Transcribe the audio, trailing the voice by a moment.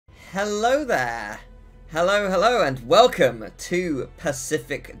Hello there! Hello, and welcome to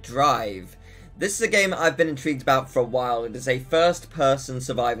Pacific Drive. This is a game I've been intrigued about for a while. It is a first-person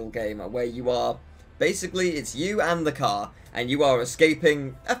survival game where you are... Basically, it's you and the car, and you are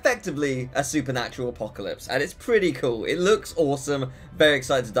escaping, effectively, a supernatural apocalypse. And it's pretty cool. It looks awesome. Very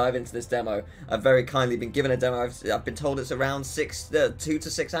excited to dive into this demo. I've very kindly been given a demo. I've been told it's around 2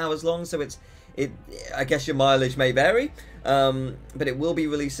 to 6 hours long, so I guess your mileage may vary, but it will be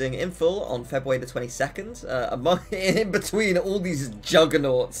releasing in full on February the 22nd, in between all these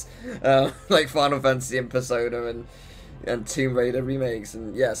juggernauts, like Final Fantasy and Persona and Tomb Raider remakes,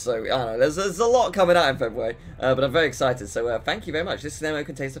 and yeah, so, I don't know, there's a lot coming out in February, but I'm very excited, so thank you very much. This demo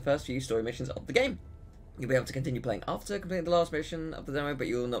contains the first few story missions of the game. You'll be able to continue playing after completing the last mission of the demo, but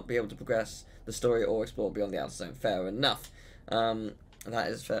you will not be able to progress the story or explore beyond the outer zone. Fair enough. That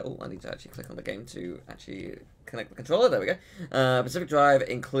is fair. Oh, I need to actually click on the game to actually connect the controller. There we go. Pacific Drive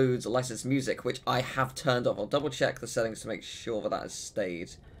includes licensed music, which I have turned off. I'll double check the settings to make sure that has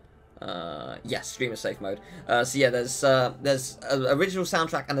stayed. Yes, streamer safe mode. So yeah, there's an original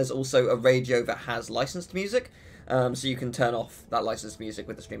soundtrack, and there's also a radio that has licensed music. So you can turn off that licensed music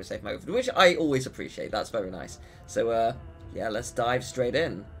with the streamer safe mode, which I always appreciate. That's very nice. So yeah, let's dive straight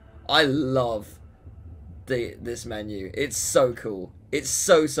in. I love this menu. It's so cool. It's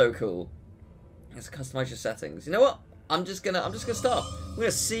so cool. Let's customize your settings. You know what? I'm just gonna start. We're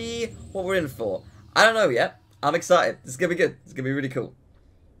gonna see what we're in for. I don't know yet. I'm excited. It's gonna be good. It's gonna be really cool.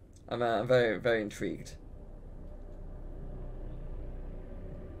 I'm very intrigued.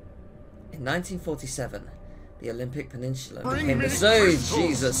 In 1947, the Olympic Peninsula became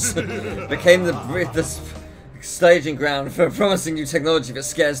the staging ground for promising new technology that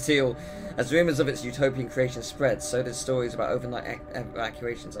scares Teal. As rumours of its utopian creation spread, so did stories about overnight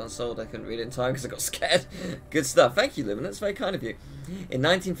evacuations unsold. I couldn't read it in time because I got scared. Good stuff. Thank you, Lumen. That's very kind of you. In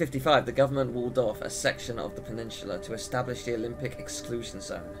 1955, the government walled off a section of the peninsula to establish the Olympic exclusion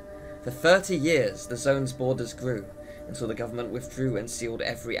zone. For 30 years, the zone's borders grew, until the government withdrew and sealed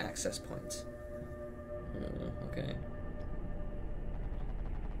every access point. Okay.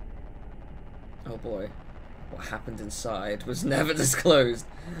 Oh boy. What happened inside was never disclosed.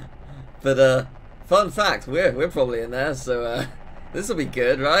 But, fun fact, we're probably in there, so, this will be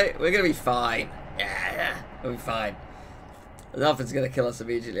good, right? We're gonna be fine. Yeah, we'll be fine. Nothing's gonna kill us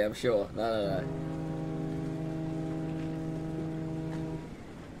immediately, I'm sure. No.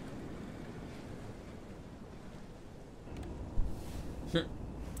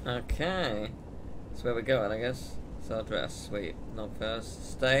 Okay. That's where we're going, I guess. It's our address. Wait, not first.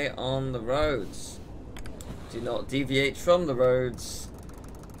 Stay on the roads. Do not deviate from the roads.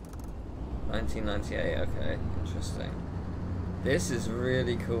 1998, okay, interesting. This is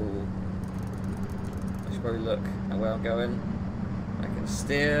really cool. I should probably look at where I'm going. I can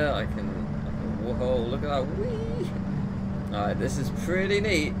steer, I can whoa, look at that, whee! Alright, this is pretty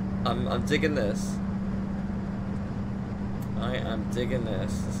neat. I'm digging this. I am digging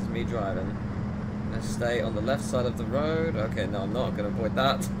this. This is me driving. Let's stay on the left side of the road. Okay, no, I'm not going to avoid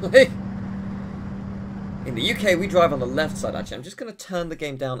that. In the UK, we drive on the left side, actually. I'm just going to turn the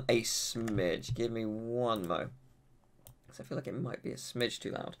game down a smidge. Give me one mo. Because I feel like it might be a smidge too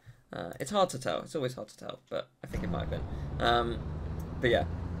loud. It's hard to tell. It's always hard to tell, but I think it might have been. But yeah,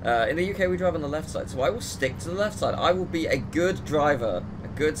 in the UK, we drive on the left side, so I will stick to the left side. I will be a good driver, a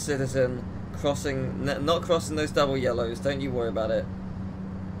good citizen, not crossing those double yellows. Don't you worry about it.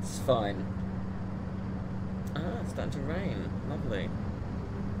 It's fine. Ah, it's starting to rain. Lovely.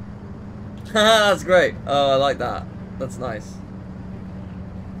 That's great. Oh, I like that. That's nice.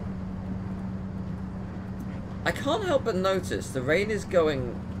 I can't help but notice the rain is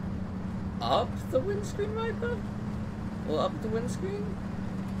going up the windscreen wiper? Or up the windscreen?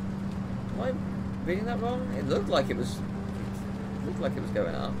 Am I reading that wrong? It looked like it was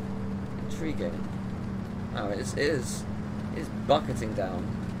going up. Intriguing. Oh, it is bucketing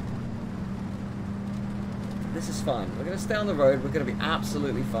down. This is fine. We're going to stay on the road. We're going to be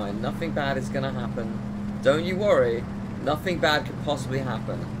absolutely fine. Nothing bad is going to happen. Don't you worry. Nothing bad could possibly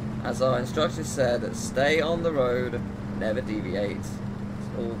happen. As our instructions said, stay on the road. Never deviate. It's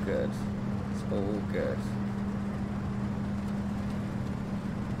all good. It's all good.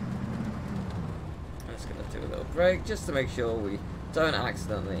 I'm just going to do a little break just to make sure we don't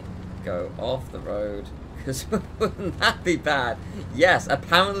accidentally go off the road. Because wouldn't that be bad? Yes,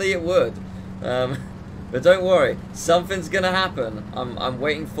 apparently it would. But don't worry, something's gonna happen. I'm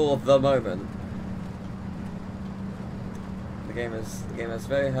waiting for the moment. The game is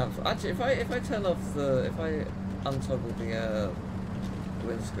very helpful. Actually, if I untoggle the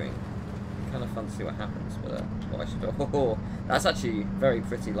windscreen, kind of fun to see what happens. But what I should do. Oh, that's actually very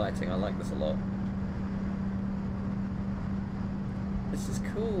pretty lighting. I like this a lot. This is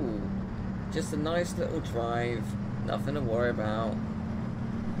cool. Just a nice little drive. Nothing to worry about.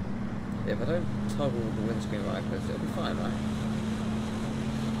 If I don't toggle the windscreen like this, it'll be fine, right?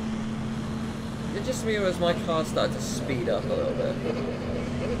 Is it just me or has my car started to speed up a little bit?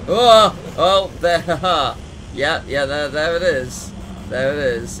 Oh! Oh, there, haha! Yeah, there it is. There it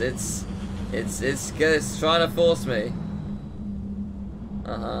is. It's good. It's trying to force me.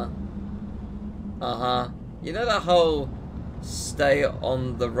 You know that whole stay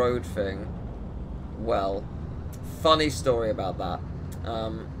on the road thing? Well, funny story about that.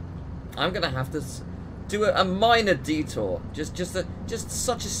 I'm gonna have to do a minor detour. Just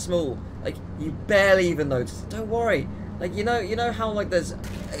such a small, like, you barely even notice it. Don't worry. Like, you know how, like, there's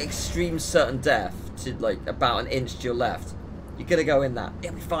extreme certain depth to, like, about an inch to your left? You're gonna go in that.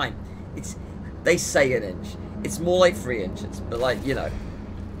 It'll be fine. They say an inch. It's more like 3 inches. But, like, you know.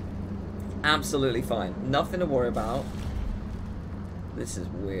 Absolutely fine. Nothing to worry about. This is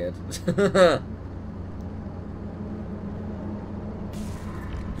weird.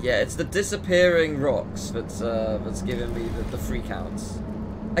 Yeah, it's the disappearing rocks that's giving me the freak outs.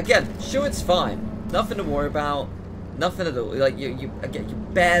 Again, sure, it's fine. Nothing to worry about. Nothing at all. Like, you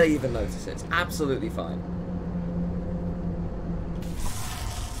barely even notice it. It's absolutely fine.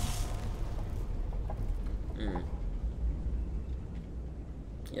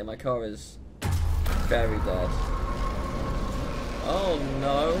 Yeah, my car is very dead. Oh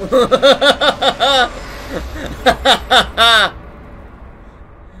no!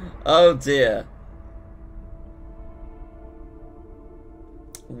 Oh dear.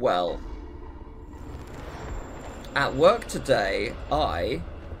 Well, at work today,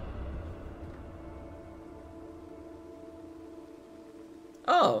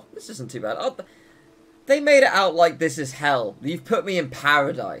 Oh, this isn't too bad. Oh, they made it out like this is hell. You've put me in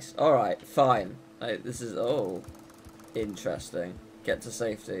paradise. Alright, fine. This is... Oh. Interesting. Get to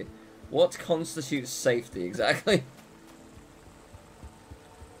safety. What constitutes safety, exactly?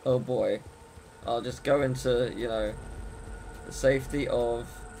 Oh boy. I'll just go into, you know, the safety of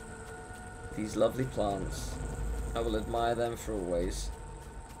these lovely plants. I will admire them for always.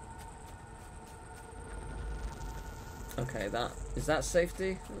 Okay, is that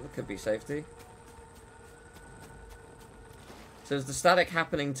safety? It could be safety. So is the static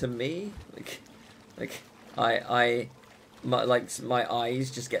happening to me? My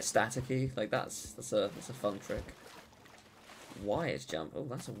eyes just get staticky. Like that's a fun trick. Y is jump. Oh,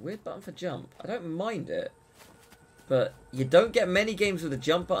 that's a weird button for jump. I don't mind it, but you don't get many games with the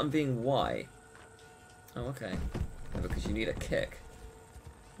jump button being Y. Oh, okay. Yeah, because you need a kick.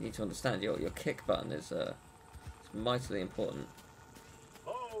 You need to understand your kick button is mightily important.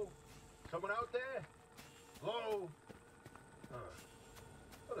 Hello? Someone out there? Hello?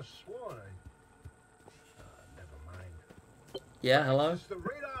 Could have sworn never mind. Yeah, hello? The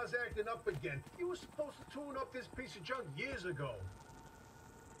radar's acting up again. You were supposed to tune up this piece of junk years ago.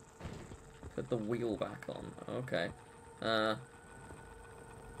 Put the wheel back on. Okay.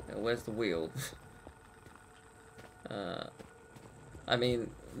 Where's the wheel? I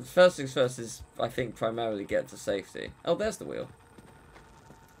mean, first things first is, I think, primarily get to safety. Oh, there's the wheel.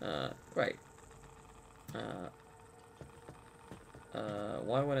 Great.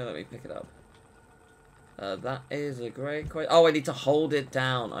 Why won't it let me pick it up? That is a great question. Oh, I need to hold it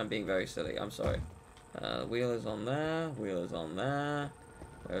down. I'm being very silly. I'm sorry. Wheel is on there. Wheel is on there.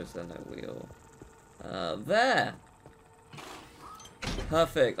 Where is there no wheel? There!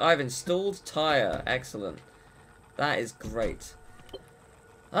 Perfect. I've installed tire. Excellent. That is great.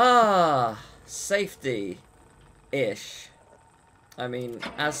 Ah! Safety-ish. I mean,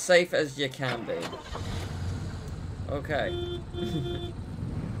 as safe as you can be. Okay.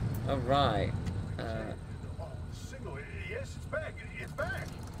 Alright. Signal. Yes, it's back. It's back.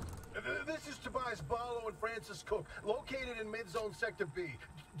 This is Tobias Barlow and Francis Cook, located in mid-zone sector B.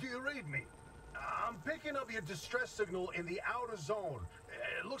 Do you read me? I'm picking up your distress signal in the outer zone.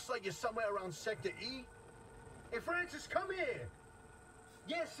 It looks like you're somewhere around sector E. Hey, Francis, come here.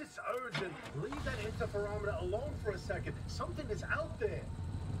 Yes, it's urgent. Leave that interferometer alone for a second. Something is out there.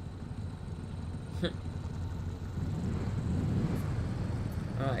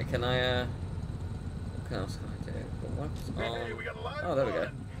 Alright, can I, what else can I do? What's on? Hey, we got a live Oh, there we go.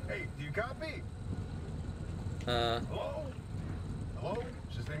 Hey, do you copy? Hello? Hello?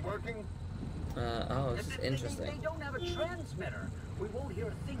 Is this thing working? Oh, this is interesting. They don't have a transmitter. We won't hear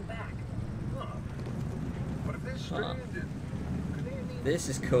a thing back. Huh. But if they're stranded, could they mean... This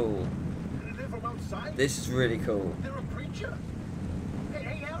is cool. They're from outside? This is really cool. They're a preacher?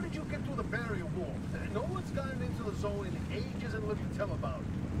 Hey, how did you get through the variable. No one's gotten into the zone in ages and lived to tell about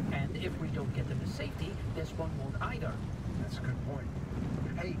it. And if we don't get them to safety, this one won't either. That's a good point.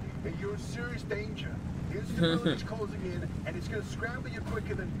 Hey, you're in serious danger. Instability's closing in, and it's gonna scramble you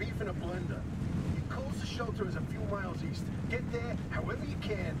quicker than beef in a blender. Your closest shelter is a few miles east. Get there however you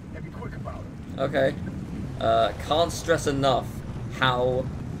can, and be quick about it. Okay. Can't stress enough how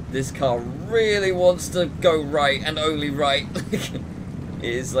this car really wants to go right and only right. It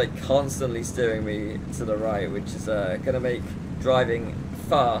is like constantly steering me to the right, which is gonna make driving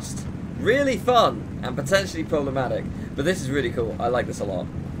fast really fun and potentially problematic. But this is really cool. I like this a lot.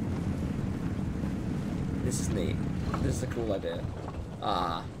 This is neat. This is a cool idea.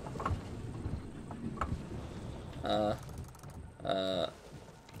 Ah.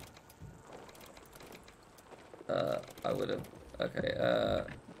 I would have. Okay,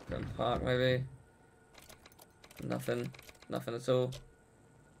 go and park maybe. Nothing. Nothing at all.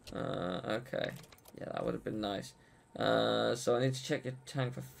 Okay. Yeah, that would have been nice. So I need to check your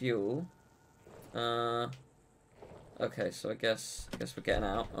tank for fuel. Okay, so I guess we're getting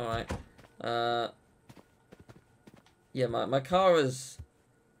out. Alright. Yeah, my car is...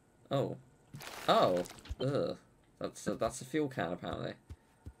 Oh. Oh. Ugh. That's a fuel can, apparently.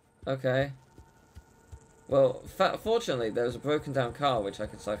 Okay. Well, fortunately, there was a broken down car which I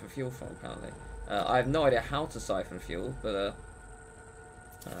could siphon fuel from, apparently. I have no idea how to siphon fuel, but,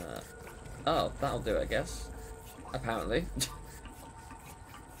 oh, that'll do it, I guess. Apparently.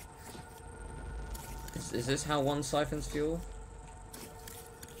 Is this how one siphons fuel?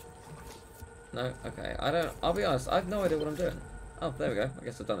 No? Okay. I'll be honest, I have no idea what I'm doing. Oh, there we go. I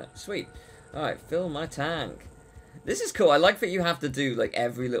guess I've done it. Sweet. Alright, fill my tank. This is cool. I like that you have to do, like,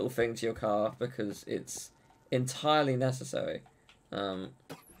 every little thing to your car, because it's entirely necessary. Oh,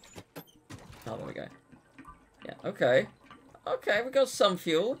 there we go. Yeah, okay. Okay, we got some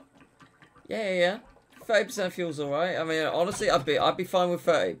fuel. Yeah. 30% fuel's alright. I mean, honestly, I'd be fine with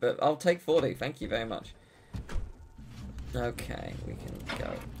 30, but I'll take 40. Thank you very much. Okay, we can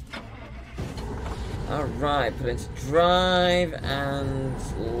go. Alright, put into drive, and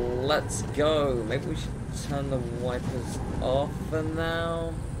let's go. Maybe we should turn the wipers off for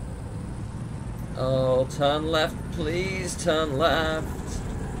now. Oh, turn left, please. Turn left.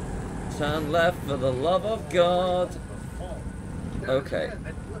 Turn left for the love of God. Okay.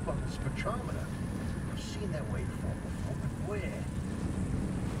 That blip on the spectrometer. I've seen that way before, but where?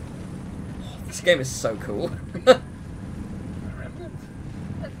 This game is so cool. A remnant?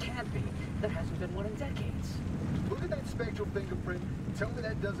 That can't be. There hasn't been one in decades. Look at that spectral fingerprint. Tell me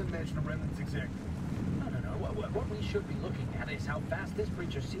that doesn't match the remnants exactly. No. What we should be looking at is how fast this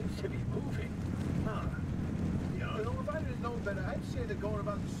creature seems to be moving. Huh. You know, if I didn't know better, I'd say they're going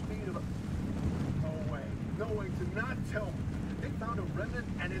about the speed of a... No way to not tell me. They found a remnant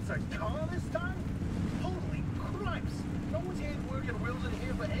and it's a car this time? Holy cripes! No one's had working wheels in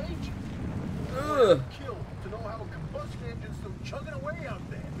here for ages. Ugh. Killed to know how a combustion engine's still chugging away out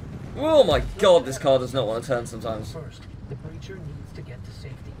there. Oh my god, this car does not want to turn sometimes. First, the breacher needs to get to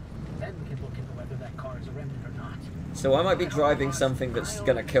safety. Then we can look into whether that car is a remnant or not. So I might be driving something that's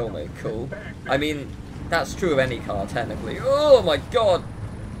gonna kill me. Cool. I mean, that's true of any car, technically. Oh my god!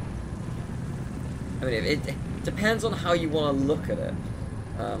 I mean, it depends on how you want to look at it.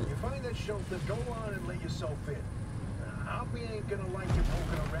 You find that shelter, go on and let yourself in. Hoppy ain't gonna like you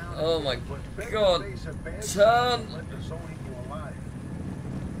poking around. Oh my but god. Turn! let the zone eat you alive.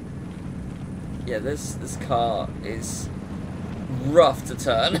 Yeah, this car is rough to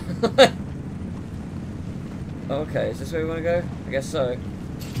turn. Okay, is this where we want to go? I guess so.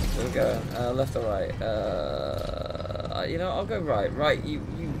 Where we go? Left or right? You know, I'll go right. Right,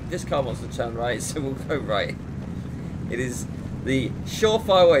 this car wants to turn right, so we'll go right. It is the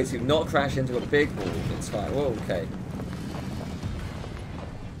surefire way to not crash into a big wall. It's fine. Whoa, okay.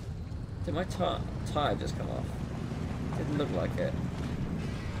 Did my tire just come off? Didn't look like it.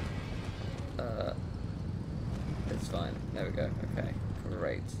 It's fine. There we go. Okay,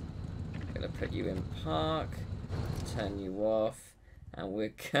 great. Gonna put you in park, turn you off, and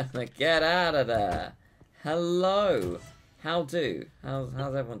we're gonna get out of there. Hello. How do? How's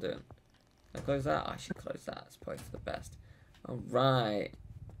everyone doing? Can I close that? I should close that. It's probably for the best. Alright.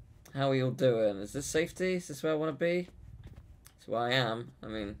 How are you all doing? Is this safety? Is this where I want to be? It's where I am. I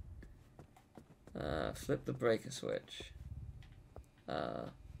mean, flip the breaker switch. Is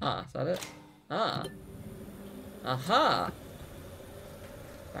that it? Aha!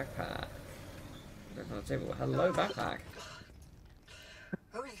 Backpack. Look on the table. Hello, backpack.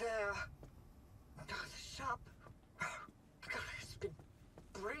 Who's there? The shop. God, it's been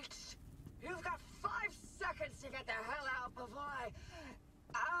breached. You've got 5 seconds to get the hell out before I...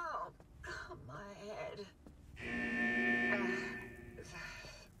 Ow! my head. It's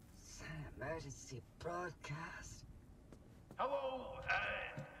an emergency broadcast. Hello,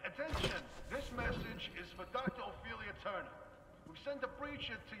 attention. This message is for Dr. Ophelia Turner. We've sent a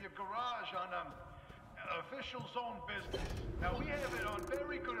breacher to your garage on official zone business. Now, we have it on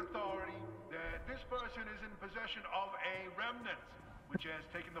very good authority that this person is in possession of a remnant, which has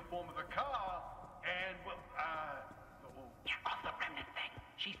taken the form of a car, and, well, Get off the remnant thing.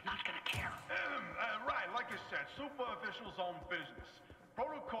 She's not gonna care. right, like I said, super official zone business.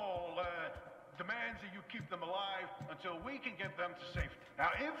 Protocol, demands that you keep them alive until we can get them to safety. Now,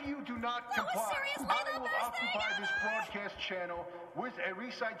 if you do not comply, I will occupy this broadcast channel with a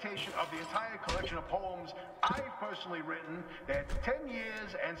recitation of the entire collection of poems I've personally written. That's 10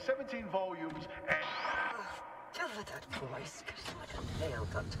 years and 17 volumes, and... Cover that voice, because you're like a nail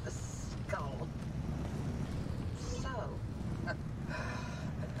gun to the skull. So,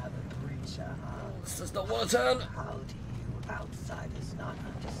 another breacher, huh? This does not want to turn. How do you outsiders not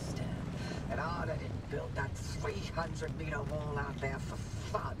understand that Arda didn't build that 300-meter wall out there for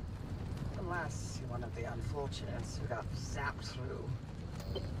fun? Unless you're one of the unfortunates who got zapped through.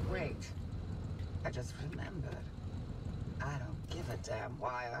 Wait, I just remembered. I don't give a damn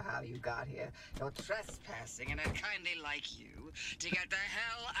why or how you got here. You're trespassing, and I'd kindly like you to get the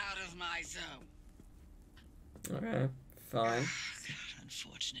hell out of my zone. Okay, fine. God,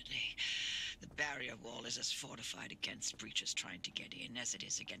 unfortunately, the barrier wall is as fortified against breaches trying to get in as it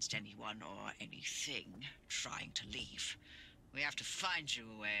is against anyone or anything trying to leave. We have to find you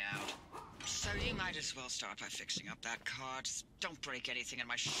a way out. So you might as well start by fixing up that car. Just don't break anything in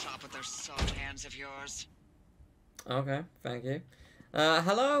my shop with those soft hands of yours. Okay, thank you.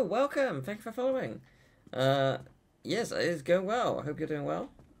 Hello, welcome. Thank you for following. Yes, it is going well. I hope you're doing well.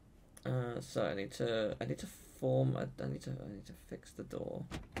 So I need to form. I need to fix the door.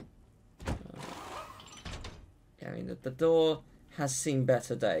 Yeah, I mean the door has seen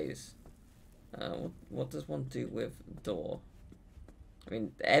better days. What does one do with door? I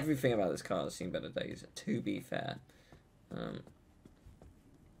mean, everything about this car has seen better days, to be fair.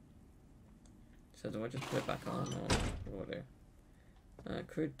 So do I just put it back on, or what do I do?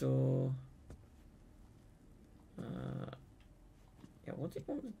 Crude door. Yeah, what do you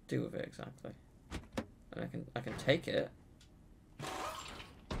want to do with it exactly? And I can take it.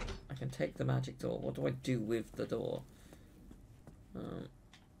 I can take the magic door. What do I do with the door?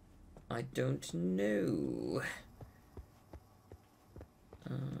 I don't know.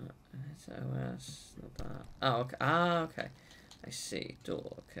 It's OS, not that. Oh, okay. Ah, okay. I see.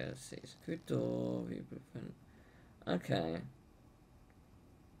 Door. Okay, let's see. It's a good door. View blueprint. Okay.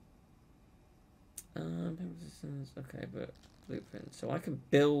 Okay, but blueprint. So I can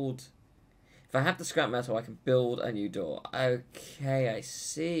build. If I have the scrap metal, I can build a new door. Okay, I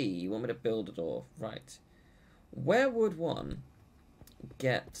see. You want me to build a door, right? Where would one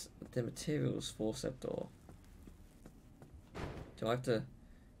get the materials for said door? Do I have to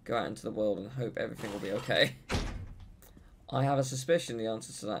go out into the world and hope everything will be okay? I have a suspicion the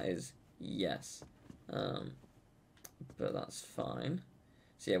answer to that is yes. But that's fine.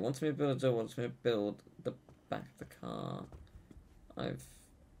 So yeah, wants me to build a door, wants me to build the back of the car.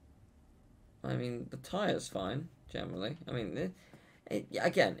 I mean, the tire's fine, generally. I mean,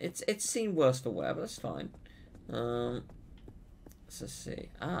 again, it's seen worse for wear, but that's fine. Let's see.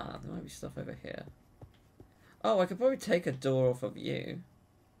 Ah, there might be stuff over here. Oh, I could probably take a door off of you.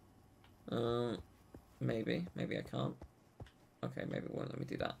 Maybe I can't. Okay, maybe it won't let me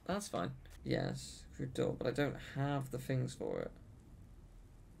do that. That's fine. Yes, crude door, but I don't have the things for it.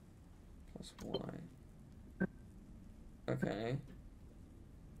 Plus Y. Okay.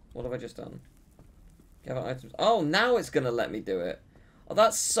 What have I just done? Gather items. Oh, now it's gonna let me do it. Oh,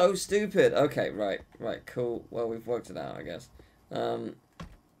 that's so stupid. Okay, right, cool. Well, we've worked it out, I guess.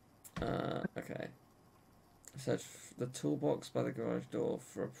 Okay. Search the toolbox by the garage door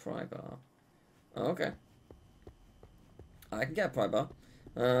for a pry bar. Oh, okay. I can get a pry bar.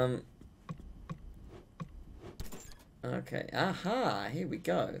 Okay. Aha! Here we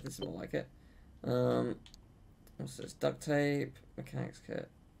go. This is more like it. What's this? Duct tape, mechanics kit.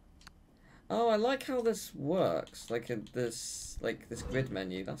 Oh, I like how this works. Like this grid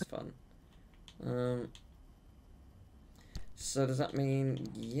menu. That's fun. So does that mean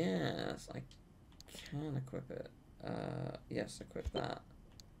yes? I can equip it. Yes, equip that.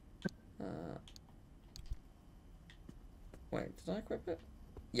 Wait, did I equip it?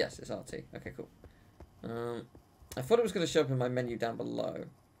 Yes, it's RT. Okay, cool. I thought it was going to show up in my menu down below,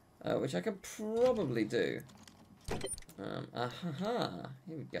 which I can probably do. Here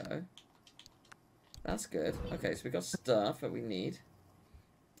we go. That's good. Okay, so we got stuff that we need.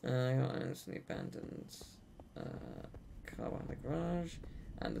 I got instantly abandoned car behind the garage.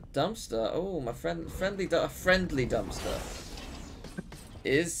 And a dumpster. Oh, my friendly dumpster.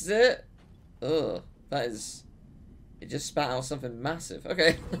 Is it? Ugh, that is... It just spat out something massive.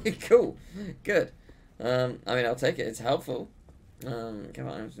 Okay, cool. Good. I mean, I'll take it. It's helpful. Get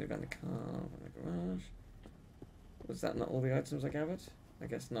my items to behind the car, behind the garage. Was that not all the items I gathered? I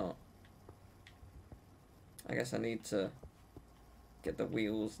guess not. I guess I need to get the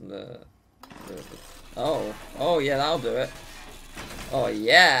wheels and the oh yeah, that'll do it. Oh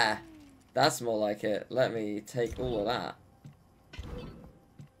yeah, that's more like it. Let me take all of that.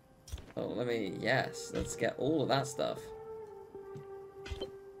 Oh, let's get all of that stuff.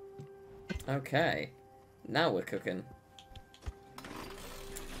 Okay, now we're cooking.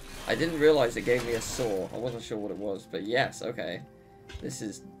 I didn't realize it gave me a saw. I wasn't sure what it was, but yes, okay. This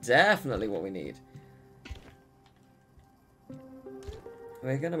is definitely what we need.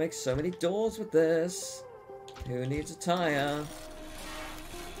 We're gonna make so many doors with this. Who needs a tire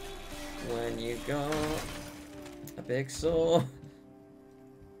when you got a big saw?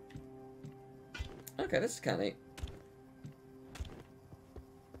 Okay, this is kind of neat.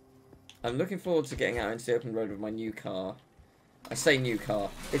 I'm looking forward to getting out into the open road with my new car. I say new car.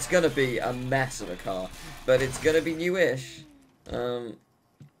 It's gonna be a mess of a car, but it's gonna be newish.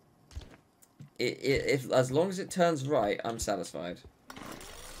 If as long as it turns right, I'm satisfied.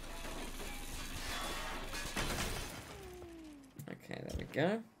 Okay, there we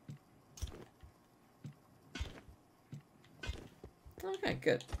go. Okay,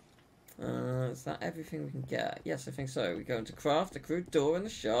 good. Is that everything we can get? Yes, I think so. We're going to craft a crude door in the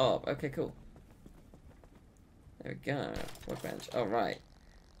shop. Okay, cool. There we go. Workbench. Alright.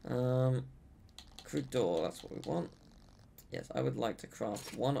 Crude door, that's what we want. Yes, I would like to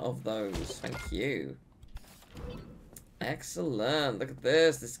craft one of those. Thank you. Excellent. Look at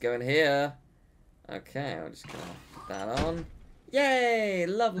this. This is going here. Okay, I'm just gonna put that on. Yay!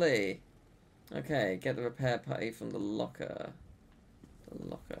 Lovely! Okay, get the repair putty from the locker. The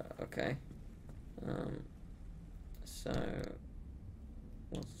locker, okay. So...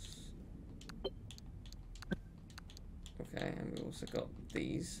 what's... Okay, and we also got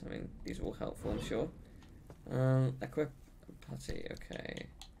these. I mean, these are all helpful, I'm sure. Equip putty, okay.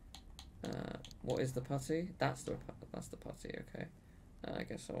 What is the putty? That's the putty, okay. I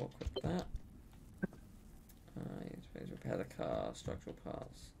guess I'll equip that. Repair the car, structural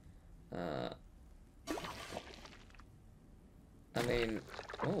parts. I mean,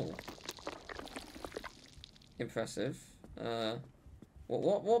 oh, impressive.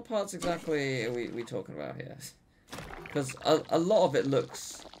 What parts exactly are we talking about here? Because a lot of it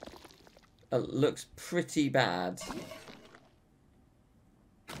looks pretty bad.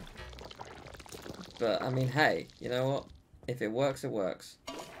 But I mean, hey, you know what? If it works, it works.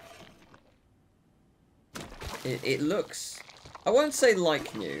 It looks, I won't say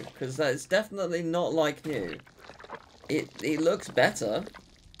like new, because that's definitely not like new. It looks better.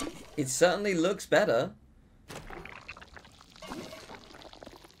 It certainly looks better.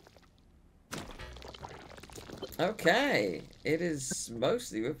 Okay, it is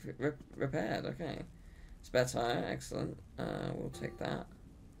mostly repaired. Okay, spare tire, excellent. We'll take that.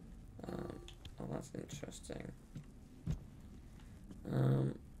 Oh, that's interesting.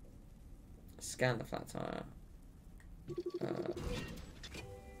 Scan the flat tire.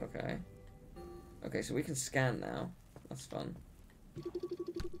 Okay. Okay, so we can scan now. That's fun.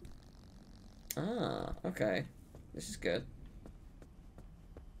 Ah, okay. This is good.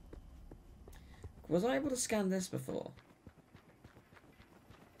 Was I able to scan this before?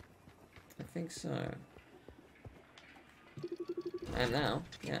 I think so. And now,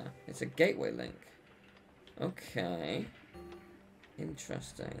 yeah, it's a gateway link. Okay.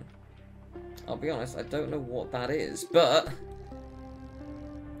 Interesting. I'll be honest, I don't know what that is, but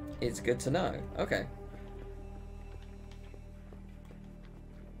it's good to know. Okay.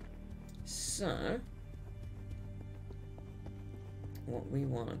 So, what we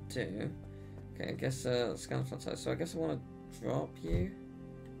want to do... Okay, I guess, scan flat tire. So I guess I want to drop you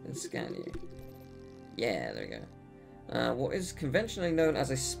and scan you. Yeah, there we go. What is conventionally known as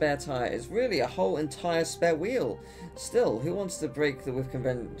a spare tire is really a whole entire spare wheel. Still, who wants to break the with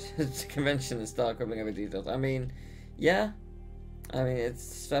convention and start quibbling over details? I mean, yeah. I mean,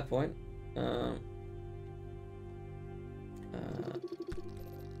 it's a fair point.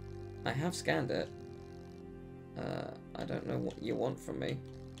 I have scanned it. I don't know what you want from me.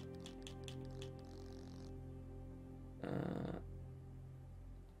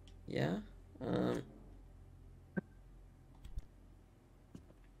 Yeah.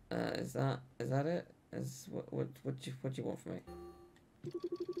 Is that it? What do you want from me?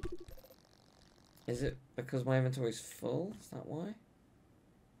 Is it because my inventory's full? Is that why?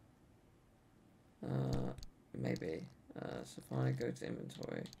 Maybe. So if I go to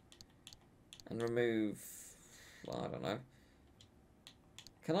inventory and remove, well, I don't know.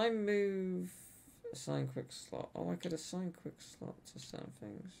 Can I move assign quick slot? Oh, I could assign quick slot to certain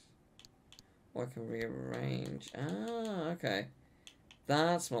things. Or I can rearrange. Ah, okay.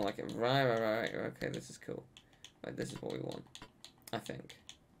 That's more like it. Right. Okay, this is cool. Right, this is what we want, I think.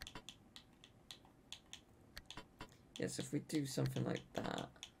 Yes, if we do something like that.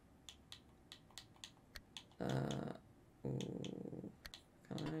 Ooh,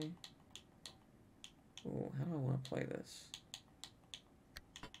 can I? Ooh, how do I want to play this?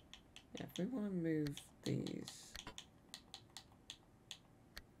 Yeah, if we want to move these,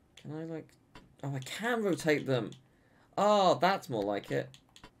 can I like? Oh, I can rotate them. Oh, that's more like it.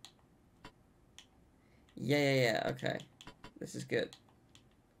 Yeah. Okay, this is good.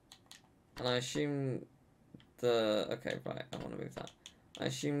 And I assume the okay, right. I want to move that. I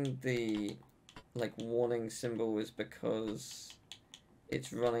assume the like warning symbol is because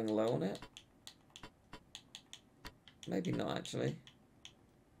it's running low on it. Maybe not actually.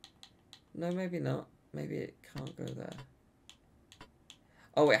 No, maybe not. Maybe it can't go there.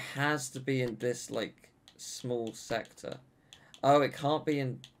 Oh, it has to be in this like small sector. Oh, it can't be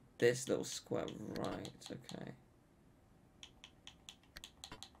in this little square. Right, okay.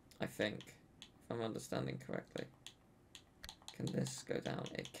 I think, if I'm understanding correctly. Can this go down?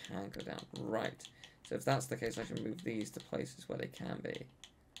 It can go down. Right. So if that's the case, I should move these to places where they can be.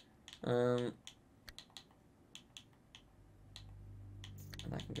 And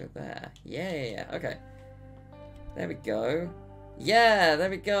I can go there. Yeah. Okay. There we go. Yeah, there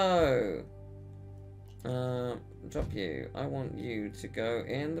we go. Drop you. I want you to go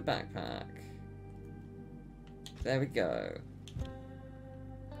in the backpack. There we go.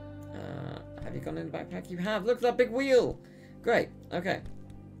 Have you gone in the backpack? You have. Look at that big wheel. Great. Okay.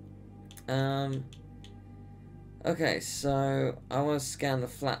 Okay, so I want to scan the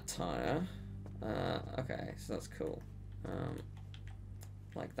flat tire. Okay, so that's cool.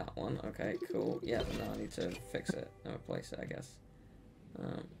 Like that one. Okay, cool. Yeah, but now I need to fix it and replace it, I guess.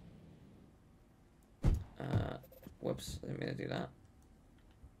 Whoops, I didn't mean to do that.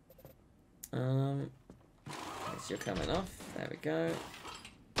 Guess you're coming off. There we go.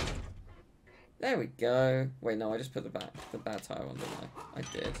 There we go. Wait, no, I just put the bad tire on, didn't I? I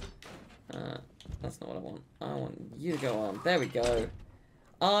did. That's not what I want. I want you to go on. There we go.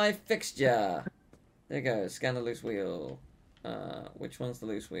 I fixed ya. There you go. Scan the loose wheel. Which one's the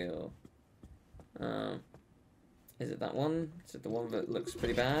loose wheel? Is it that one? Is it the one that looks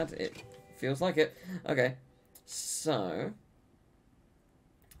pretty bad? It feels like it. Okay. So,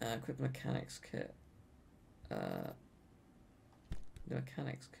 equip the mechanics kit. The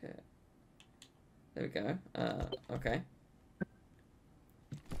mechanics kit. There we go. Okay.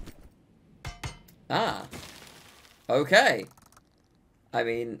 Ah. Okay. I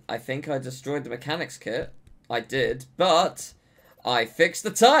mean, I think I destroyed the mechanics kit. I did, but I fixed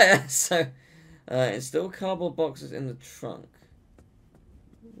the tire. So, install cardboard boxes in the trunk.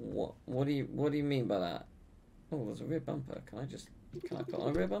 What do you mean by that? Oh, there's a rear bumper. Can I put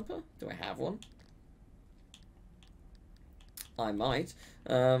on a rear bumper? Do I have one? I might.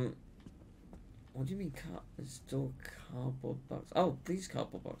 What do you mean install cardboard boxes? Oh, these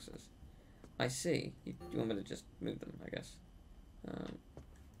cardboard boxes. I see. You want me to just move them, I guess.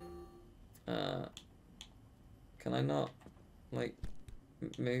 Can I not, like,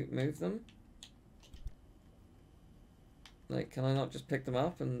 move them? Like, can I not just pick them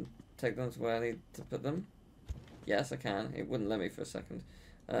up and take them to where I need to put them? Yes, I can. It wouldn't let me for a second.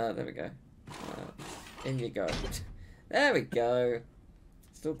 There we go. In you go. There we go.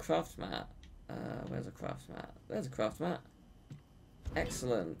 Still craft mat. Where's a craft mat? There's a craft mat.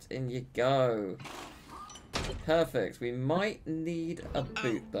 Excellent. In you go. Perfect. We might need a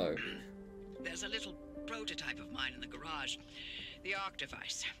boot, though. There's a little prototype of mine in the garage. The arc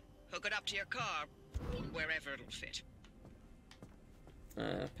device. Hook it up to your car, wherever it'll fit.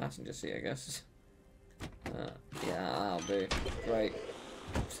 Passenger seat, I guess. Yeah, that'll do. Great.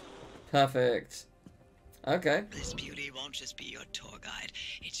 Perfect. Okay. This beauty won't just be your tour guide.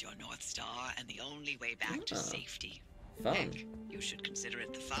 It's your North Star and the only way back to safety. Fun. Heck, you should consider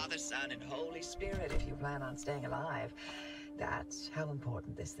it the Father, Son, and Holy Spirit If you plan on staying alive, that's how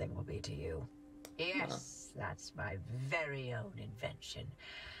important this thing will be to you. Yes, that's my very own invention.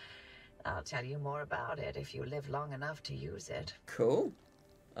 I'll tell you more about it if you live long enough to use it. Cool.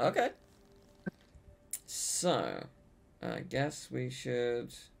 Okay. So, I guess we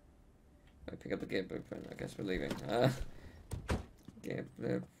should pick up the gear blueprint. I guess we're leaving. Get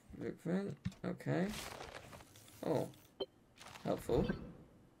the blueprint. Okay. Oh, helpful.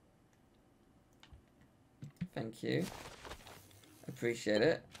 Thank you. Appreciate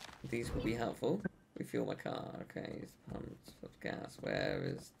it. These will be helpful. Refuel my car. Okay, use pumps for gas. Where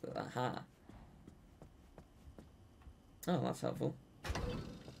is the... Aha. Oh, that's helpful.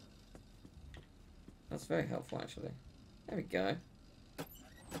 That's very helpful, actually. There we go.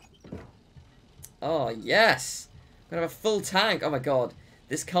 Oh, yes! I'm gonna have a full tank. Oh my god.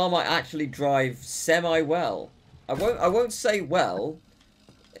 This car might actually drive semi-well. I won't say well.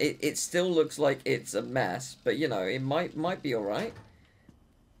 It still looks like it's a mess, but you know, it might be alright.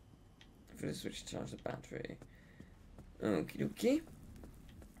 I'm gonna switch to charge the battery. Okie dokie.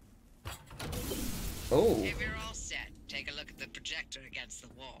 Oh. If you're all set, take a look at the projector against the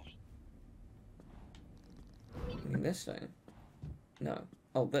wall. You mean this thing? No.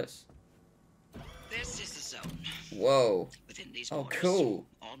 Oh, this. This is the zone. Whoa. Within these Oh, borders, cool.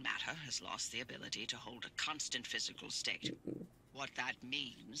 all matter has lost the ability to hold a constant physical state. What that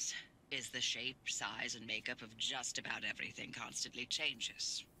means is the shape, size, and makeup of just about everything constantly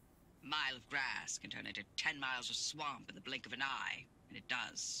changes. A mile of grass can turn into 10 miles of swamp in the blink of an eye, and it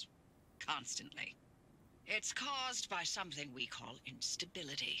does. Constantly. It's caused by something we call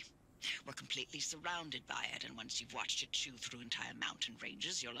instability. We're completely surrounded by it, and once you've watched it chew through entire mountain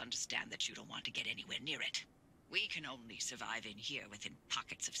ranges, you'll understand that you don't want to get anywhere near it. We can only survive in here within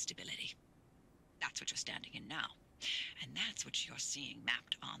pockets of stability. That's what you're standing in now. And that's what you're seeing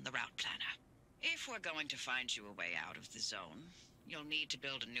mapped on the route planner. If we're going to find you a way out of the zone, you'll need to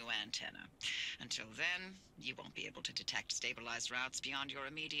build a new antenna. Until then, you won't be able to detect stabilized routes beyond your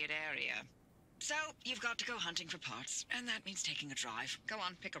immediate area. So, you've got to go hunting for parts, and that means taking a drive. Go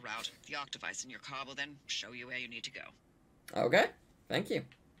on, pick a route. The arc device in your car will then show you where you need to go. Okay, thank you.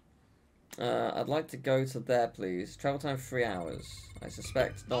 I'd like to go to there, please. Travel time 3 hours. I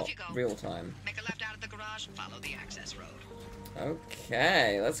suspect not real time. Make a left out of the garage and follow the access road.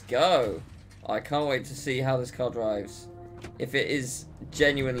 Okay, let's go. I can't wait to see how this car drives. If it is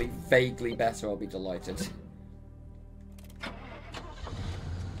genuinely vaguely better, I'll be delighted.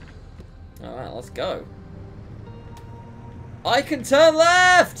 Alright, let's go. I can turn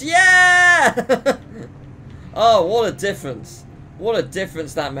left! Yeah! Oh, what a difference. What a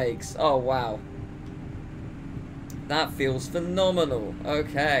difference that makes. Oh, wow. That feels phenomenal.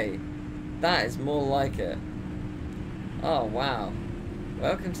 Okay. That is more like it. Oh, wow.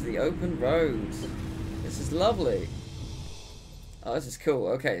 Welcome to the open road. This is lovely. Oh, this is cool.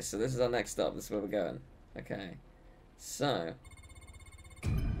 Okay, so this is our next stop. This is where we're going. Okay. So.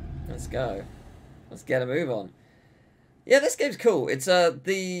 Let's go. Let's get a move on. Yeah, this game's cool. It's,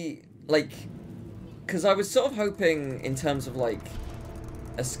 because I was sort of hoping in terms of, like,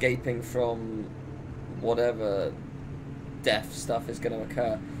 escaping from whatever death stuff is going to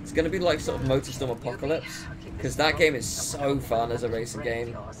occur. It's going to be like sort of Motorstorm Apocalypse, because that game is so fun as a racing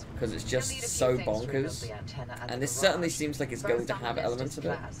game, because it's just so bonkers, and this certainly seems like it's going to have elements of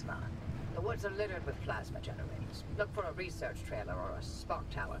it. The woods are littered with plasma generators. Look for a research trailer or a spark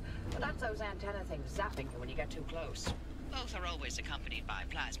tower, but that's those antenna things zapping you when you get too close. Both are always accompanied by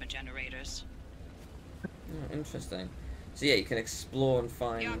plasma generators. Oh, interesting. So yeah, you can explore and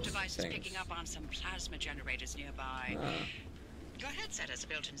find The arc device things. is picking up on some plasma generators nearby. Ah. Your headset has a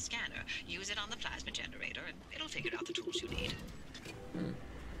built-in scanner. Use it on the plasma generator, and it'll figure out the tools you need.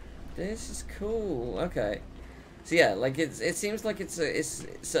 This is cool. Okay. So yeah, like it seems like it's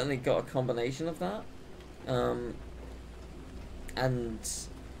certainly got a combination of that, and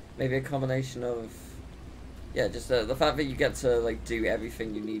maybe a combination of just the fact that you get to like do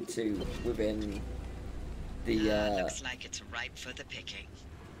everything you need to within the. Looks like it's ripe for the picking.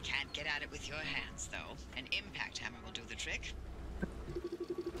 Can't get at it with your hands though. An impact hammer will do the trick.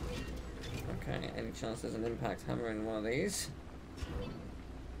 Okay. Any chance there's an impact hammer in one of these?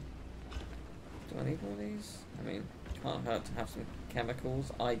 Do I need one of these? I mean, can't hurt to have some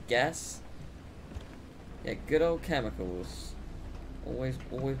chemicals, I guess. Yeah, good old chemicals. Always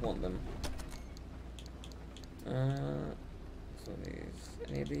want them. So these,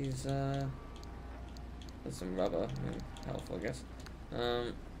 any of these, there's some rubber, helpful, I guess.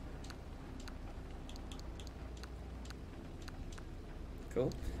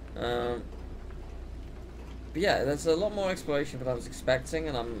 Cool. But yeah, there's a lot more exploration than I was expecting,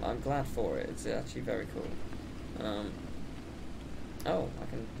 and I'm glad for it. It's actually very cool. Oh, I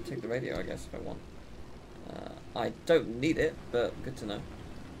can take the radio, I guess, if I want. I don't need it, but good to know.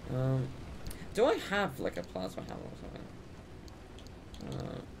 Do I have like a plasma hammer or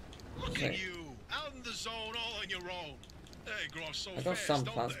something? Look at you, out in the zone, all on your own. They grow so I got fast, some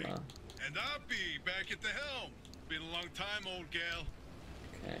don't plasma. they? And I'll be back at the helm. Been a long time, old gal.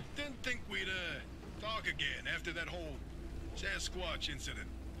 Okay. Didn't think we'd, talk again after that whole Sasquatch incident.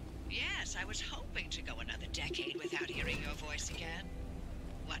 Yes, I was hoping to go another decade without hearing your voice again.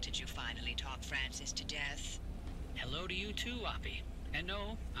 What, did you finally talk Francis to death? Hello to you too, Oppie. And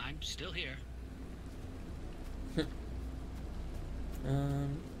no, I'm still here.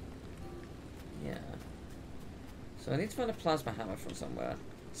 Yeah. So I need to find a plasma hammer from somewhere.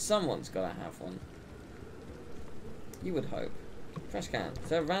 Someone's gotta have one. You would hope. Trash can. Is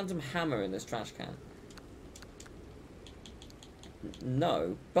there a random hammer in this trash can?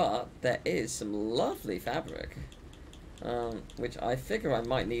 No, but there is some lovely fabric. Which I figure I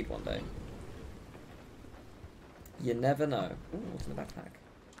might need one day. You never know. Ooh, what's in the backpack?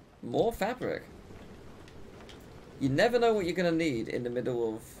 More fabric. You never know what you're gonna need in the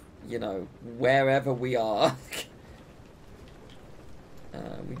middle of, you know, wherever we are.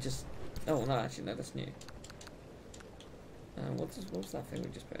 We just... Oh, no, actually, no, that's new. What's that thing we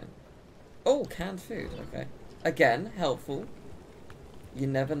just put in? Oh, canned food, okay. Again, helpful. You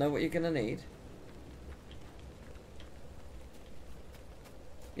never know what you're gonna need.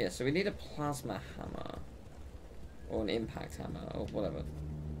 Yeah, so we need a plasma hammer. Or an impact hammer, or whatever.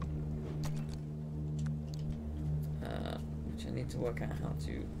 Which I need to work out how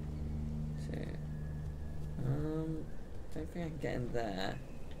to... don't think I can get in there.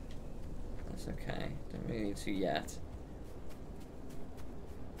 That's okay. Don't really need to yet.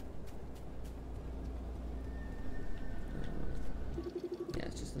 Yeah,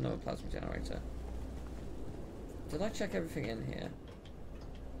 it's just another plasma generator. Did I check everything in here?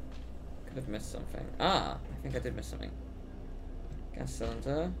 Could have missed something. Ah, I think I did miss something. Gas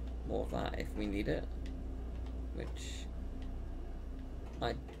cylinder. More of that if we need it. Which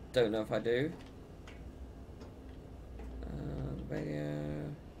I don't know if I do.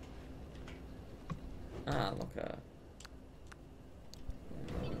 Radio. Ah, locker.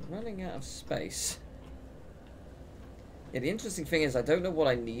 Running out of space. Yeah, the interesting thing is I don't know what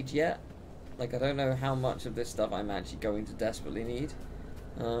I need yet. Like, I don't know how much of this stuff I'm actually going to desperately need.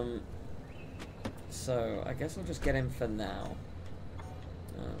 So, I guess I'll just get in for now.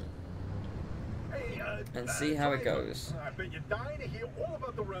 And see how it goes. I bet you're dying to hear all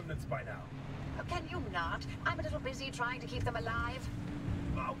about the remnants by now. Can you not? I'm a little busy trying to keep them alive.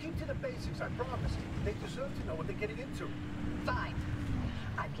 I'll keep to the basics, I promise. They deserve to know what they're getting into. Fine.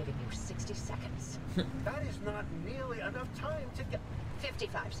 I'm giving you 60 seconds. That is not nearly enough time to get...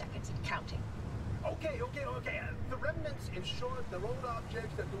 55 seconds and counting. Okay. The remnants, in short, they're old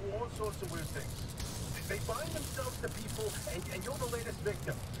objects that do all sorts of weird things. They bind themselves to people, and you're the latest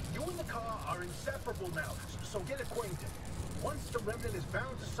victim. You and the car are inseparable now, so get acquainted. Once the remnant is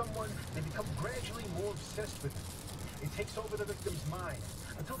bound to someone, they become gradually more obsessed with it. It takes over the victim's mind,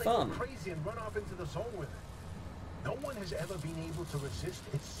 until they go crazy and run off into the zone with it. No one has ever been able to resist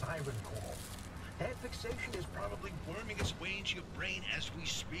its siren call. That fixation is probably worming its way into your brain as we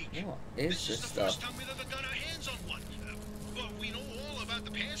speak. What is this is the stuff? first time we've ever got our hands on one. But we know all about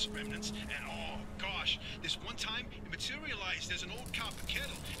the past remnants, and oh gosh, this one time it materialized as an old copper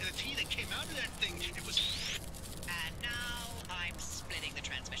kettle, and the tea that came out of that thing, it was... And now I'm splitting the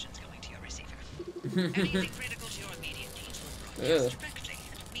transmissions going to your receiver. Anything critical to your immediate needs will broadcast directly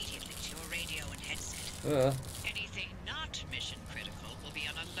and immediately to your radio and headset. Anything not mission critical will be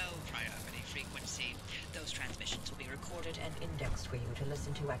on a low priority frequency. Those transmissions will be recorded and Indexed for you to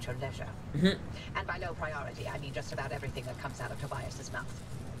listen to at your leisure. And by low priority, I mean just about everything that comes out of Tobias's mouth.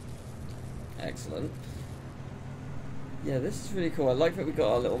 Excellent. Yeah, this is really cool. I like that we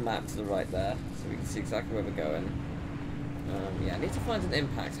got our little map to the right there, so we can see exactly where we're going. Yeah, I need to find an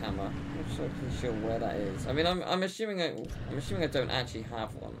impact hammer. I'm not so sure where that is. I mean, I'm assuming I don't actually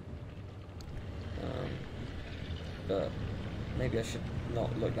have one. But maybe I should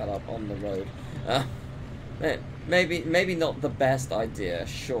not look that up on the road. Maybe not the best idea.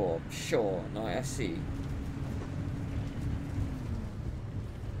 Sure. No, I see.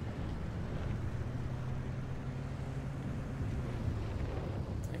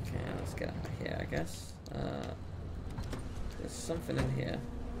 Okay, let's get out of here, I guess. There's something in here.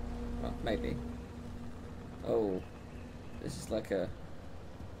 Well, maybe. Oh, this is like a...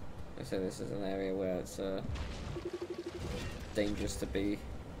 I say this is an area where it's dangerous to be.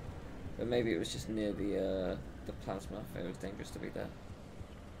 But maybe it was just near the plasma. It was dangerous to be there.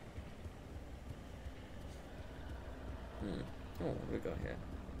 Oh, what have we got here?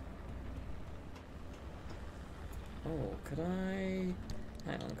 Oh, could I...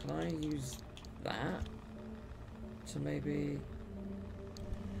 Hang on, can I use that to maybe...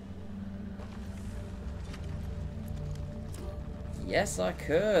 Yes, I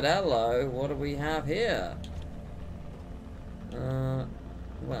could. Hello. What do we have here?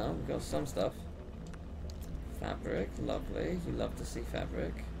 some stuff. Fabric, lovely. You love to see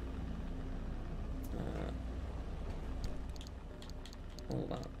fabric. All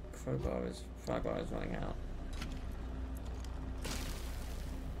that prybar is running out.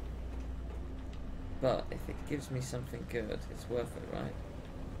 But if it gives me something good, it's worth it, right?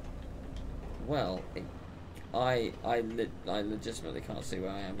 Well, I legitimately can't see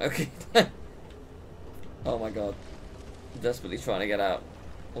where I am. Okay. Oh my god. I'm desperately trying to get out.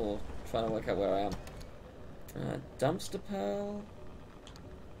 Or trying to work out where I am. Dumpster pearl.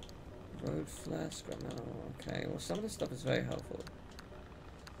 Road flare, scrap metal. Okay, well some of this stuff is very helpful.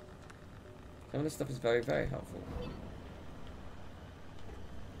 Some of this stuff is very, very helpful.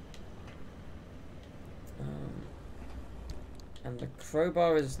 And the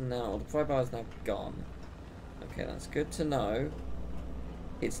crowbar is now, the prybar is now gone. Okay, that's good to know.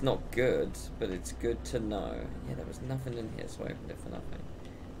 It's not good, but it's good to know. Yeah, there was nothing in here, so I opened it for nothing.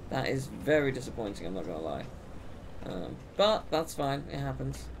 That is very disappointing, I'm not gonna lie. But that's fine, it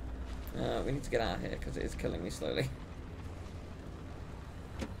happens. We need to get out of here, because it is killing me slowly.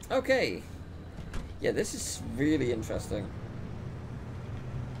 Okay. Yeah, this is really interesting.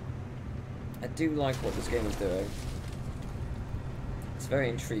 I do like what this game is doing. It's very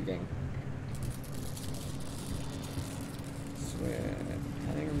intriguing. So we're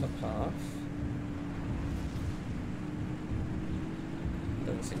heading on the path.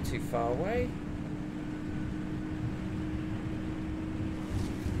 Doesn't seem too far away.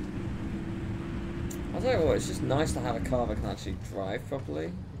 I'll tell you what, it's just nice to have a car that can actually drive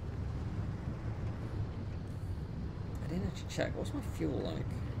properly. I didn't actually check. What's my fuel like?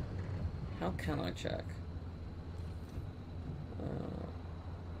 How can I check?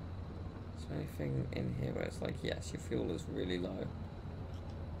 Is there anything in here where it's like, yes, your fuel is really low?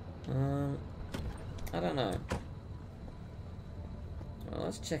 I don't know. Well,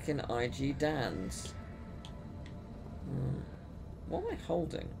 let's check in IG Dan's. What am I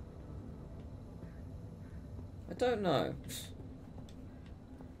holding? I don't know.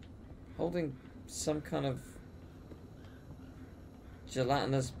 Holding some kind of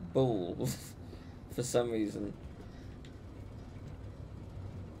gelatinous ball for some reason.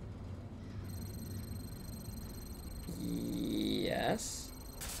 Yes.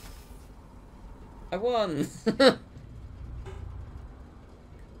 I won!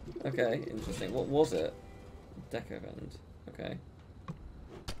 Okay, interesting. What was it? Deco vent. Okay.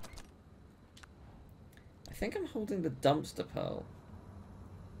 I think I'm holding the dumpster pearl.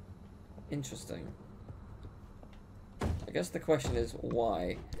 Interesting. I guess the question is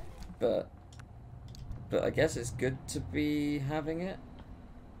why, but I guess it's good to be having it.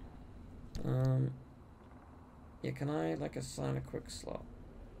 Yeah, can I like assign a quick slot?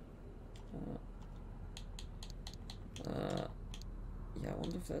 Yeah, I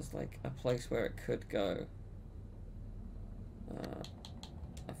wonder if there's like a place where it could go.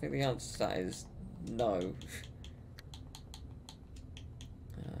 I think the answer to that is no.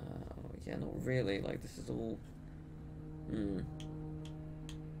 Yeah, not really. Like this is all. I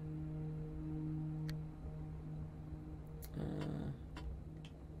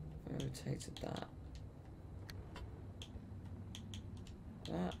rotated that.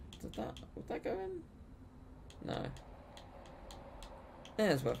 Would that go in? No.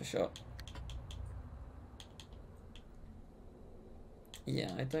 Yeah, it's worth a shot.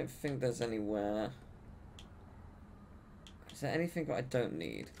 Yeah, I don't think there's anywhere. Is there anything that I don't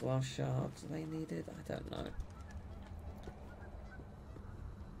need? Glass shards, are they needed? I don't know.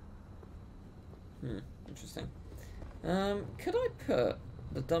 Interesting. Could I put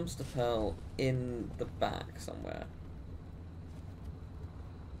the dumpster pearl in the back somewhere?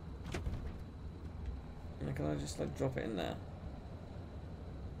 And can I just like drop it in there?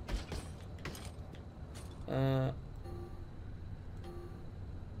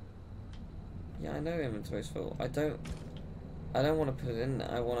 Yeah, I know inventory's full. I don't want to put it in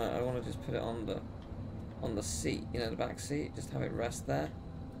there. I want to just put it on the seat, you know, the back seat. Just have it rest there.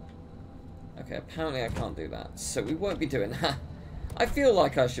 Okay, apparently I can't do that, so we won't be doing that. I feel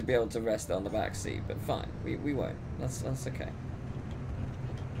like I should be able to rest it on the back seat, but fine, we won't. That's okay.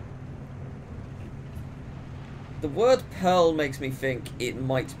 The word pearl makes me think it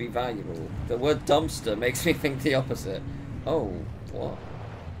might be valuable. The word dumpster makes me think the opposite. Oh, what?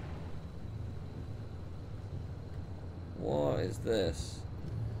 What is this?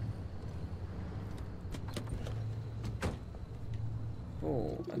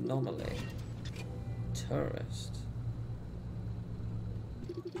 Oh, anomaly. Tourist.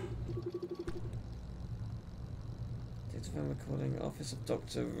 Dictaphone recording, Office of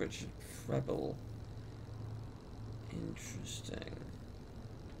Dr. Richard Preble. Interesting.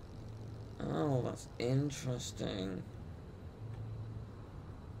 Oh, that's interesting.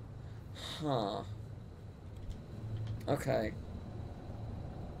 Huh. Okay.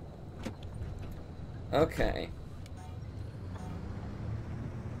 Okay.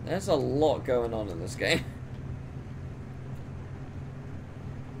 There's a lot going on in this game.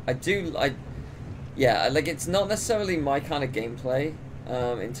 Yeah, like, it's not necessarily my kind of gameplay,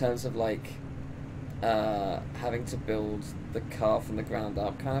 in terms of, like, having to build the car from the ground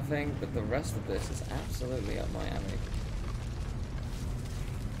up kind of thing, but the rest of this is absolutely up my alley.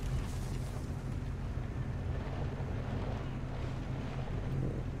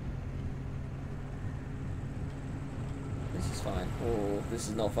 This is fine. Oh, this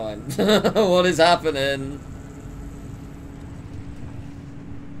is not fine. What is happening?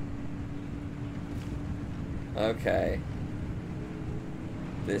 Okay.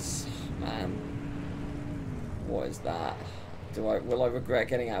 This, man. What is that? Will I regret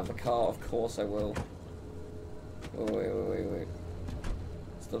getting out of the car? Of course I will. Oh, wait.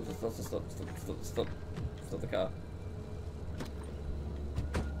 Stop the car.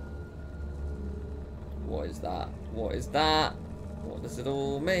 What is that? What is that? What does it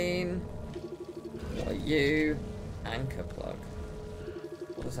all mean? What are you? Anchor plug.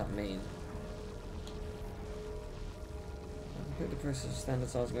 What does that mean? The process of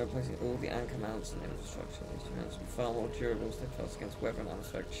standardizing and replacing all the anchor mounts and infrastructure. These mounts will be far more durable as they fast against weather and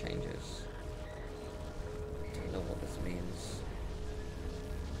atmospheric changes. I don't know what this means.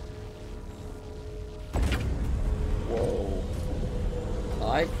 Whoa.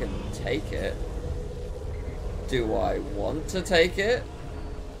 I can take it. Do I want to take it?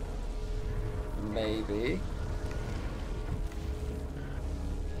 Maybe.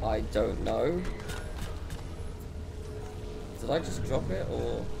 I don't know. Did I just drop it,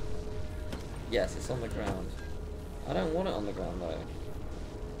 or...? Yes, it's on the ground. I don't want it on the ground, though.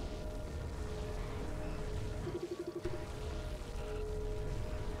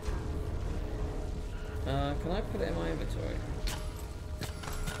 Can I put it in my inventory?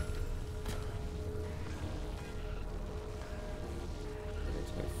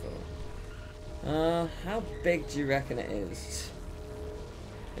 How big do you reckon it is?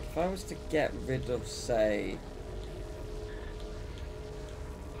 If I was to get rid of, say...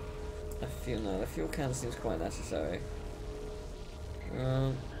 the fuel can seems quite necessary.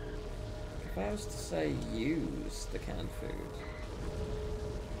 If I was to say use the canned food,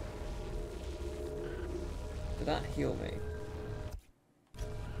 did that heal me?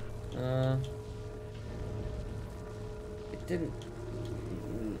 It didn't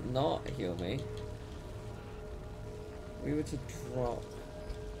not heal me. We were to drop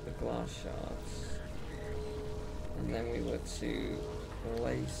the glass shards, and then we were to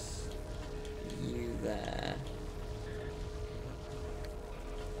place you there,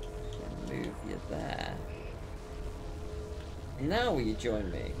 and move you there. Now will you join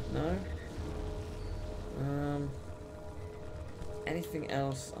me? No? Anything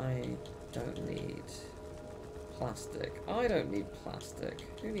else I don't need? Plastic. I don't need plastic.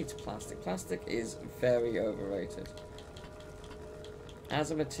 Who needs plastic? Plastic is very overrated.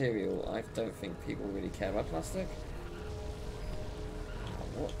 As a material, I don't think people really care about plastic.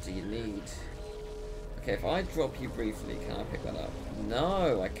 What do you need? Okay, if I drop you briefly, can I pick that up?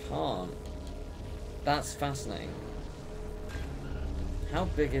 No, I can't. That's fascinating. How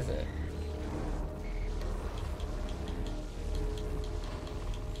big is it?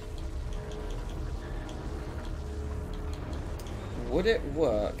 Would it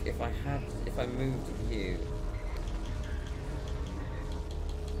work if I moved you?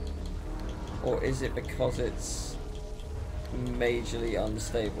 Or is it because it's majorly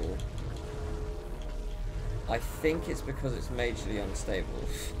unstable? I think it's because it's majorly unstable.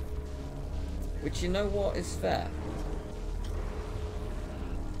 Which, you know what, is fair.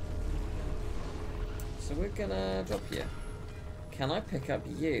 So we're gonna drop you. Can I pick up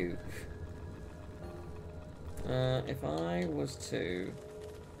you? If I was to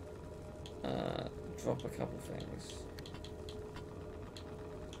drop a couple things.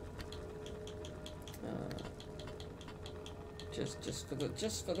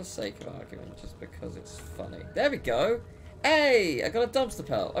 Just for the sake of argument, just because it's funny. There we go. Hey, I got a dumpster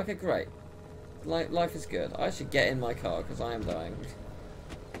pal. Okay, great. Life is good. I should get in my car because I am dying.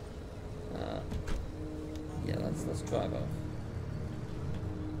 Yeah, let's drive off.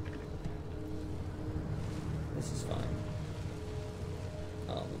 This is fine.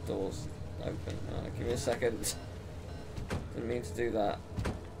 Oh, the door's open. Give me a second. Didn't mean to do that.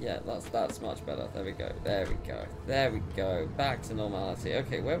 Yeah, that's much better. There we go. There we go. There we go. Back to normality.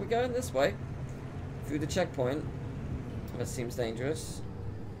 Okay, where are we going? This way. Through the checkpoint. That seems dangerous.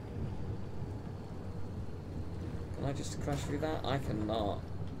 Can I just crash through that? I cannot.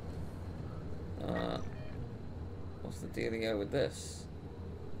 What's the dealio with this?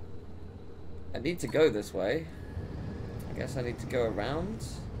 I need to go this way. I guess I need to go around.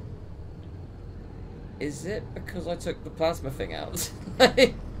 Is it because I took the plasma thing out?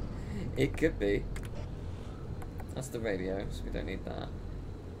 It could be. That's the radio, so we don't need that.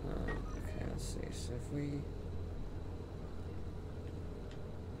 Okay, let's see. So if we...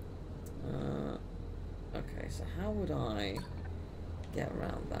 okay, so how would I get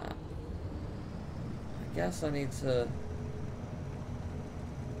around that? I guess I need to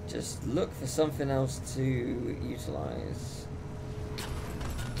just look for something else to utilize.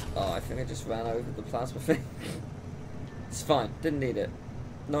 Oh, I think I just ran over the plasma thing. It's fine, didn't need it.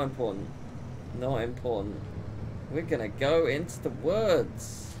 Not important. Not important. We're gonna go into the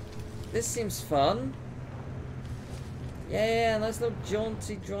woods. This seems fun. Yeah, nice little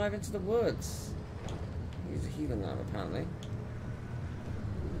jaunty drive into the woods. Use a healing arm apparently.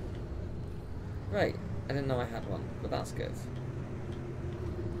 Great. I didn't know I had one, but that's good.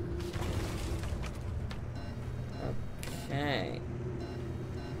 Okay.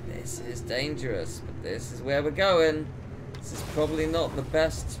 This is dangerous, but this is where we're going. This is probably not the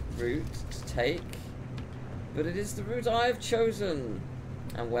best route to take, but it is the route I've chosen.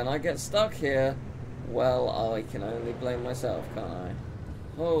 And when I get stuck here, well, I can only blame myself, can't I?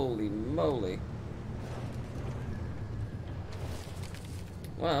 Holy moly.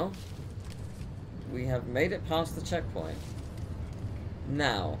 Well, we have made it past the checkpoint.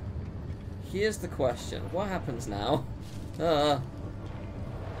 Now, here's the question. What happens now?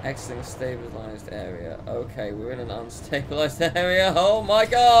 Exiting stabilized area. Okay, we're in an unstabilized area. Oh my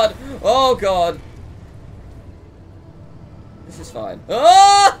god! Oh god! This is fine.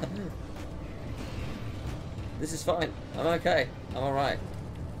 Ah! This is fine. I'm okay. I'm alright.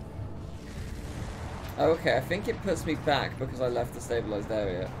 Okay, I think it puts me back because I left the stabilized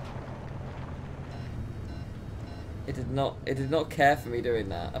area. It did not care for me doing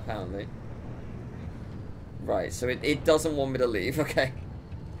that, apparently. Right, so it doesn't want me to leave, okay.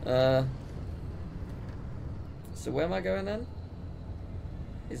 So where am I going then?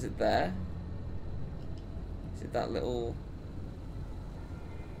 Is it there? Is it that little...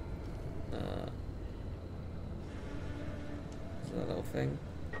 is it that little thing?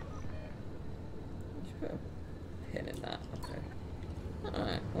 Just put a pin in that, okay.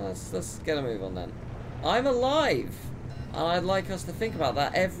 Alright, well let's get a move on then. I'm alive! And I'd like us to think about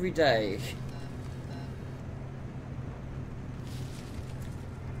that every day.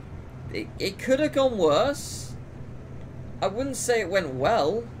 It could have gone worse. I wouldn't say it went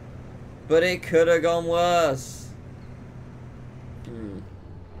well, but it could have gone worse.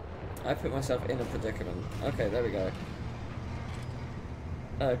 I put myself in a predicament. Okay, there we go.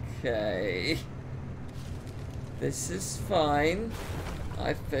 Okay. This is fine,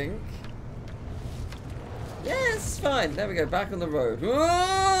 I think. Yeah, it's fine. There we go, back on the road.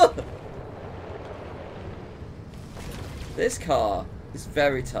 Whoa! This car is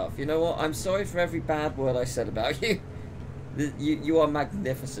very tough. You know what? I'm sorry for every bad word I said about you. You are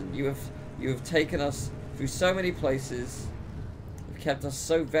magnificent. You have taken us through so many places. You've kept us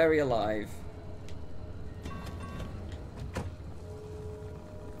so very alive.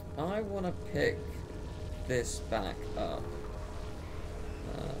 I want to pick this back up.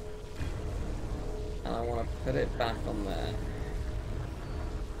 And I want to put it back on there.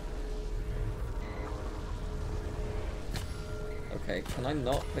 Okay, can I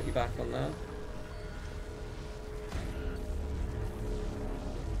not put you back on there?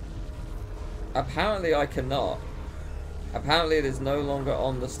 Apparently I cannot. Apparently it is no longer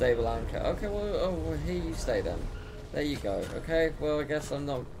on the stable anchor. Okay, well, here you stay then. There you go. Okay, well, I guess I'm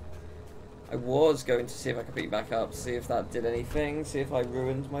not... I was going to see if I could put you back up, see if that did anything, see if I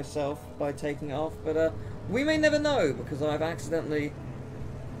ruined myself by taking it off, but we may never know, because I've accidentally...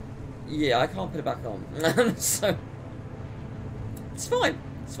 Yeah, I can't put it back on. So... It's fine.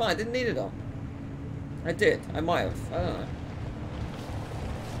 It's fine. I didn't need it on. I did. I might have. I don't know.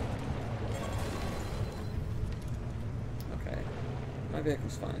 Okay. My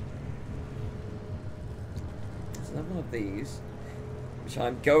vehicle's fine. There's another one of these, which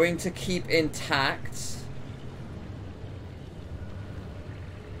I'm going to keep intact.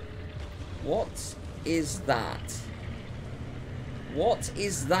 What is that? What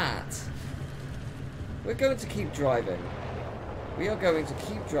is that? We're going to keep driving. We are going to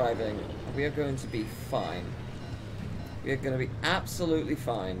keep driving. We are going to be fine. We are going to be absolutely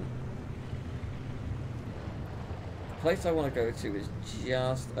fine. The place I want to go to is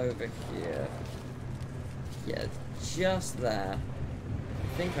just over here. Yeah, just there.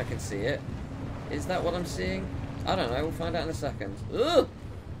 I think I can see it. Is that what I'm seeing? I don't know, we'll find out in a second. Ugh!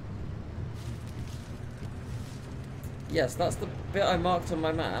 Yes, that's the bit I marked on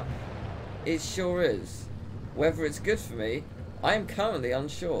my map. It sure is. Whether it's good for me, I am currently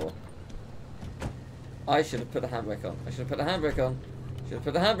unsure. I should have put the handbrake on. I should have put the handbrake on. Should have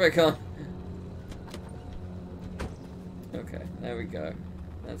put the handbrake on. Okay, there we go.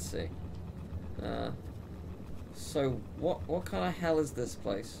 Let's see. So what kind of hell is this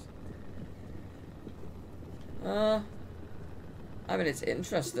place? I mean, it's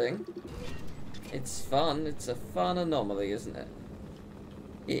interesting. It's fun. It's a fun anomaly, isn't it?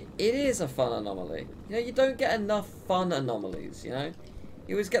 It is a fun anomaly. You know, you don't get enough fun anomalies, you know?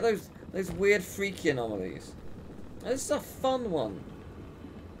 You always get those weird, freaky anomalies. This is a fun one.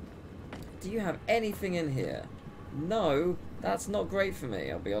 Do you have anything in here? No, that's not great for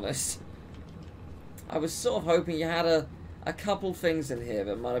me, I'll be honest. I was sort of hoping you had a couple things in here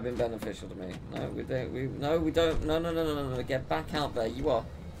that might have been beneficial to me. No, we don't. No. Get back out there. You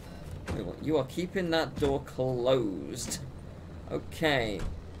are keeping that door closed. Okay.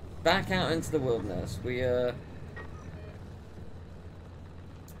 Back out into the wilderness.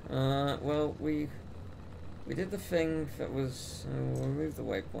 Well, we did the thing that was... we'll remove the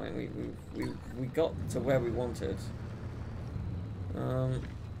waypoint. We got to where we wanted.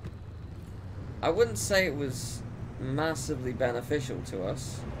 I wouldn't say it was massively beneficial to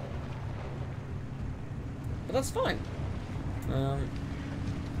us. But that's fine.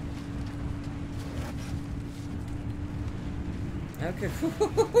 Okay.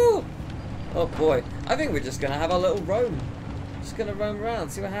 Oh boy. I think we're just going to have a little roam. Just going to roam around,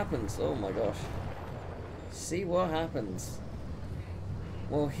 see what happens. Oh my gosh. See what happens.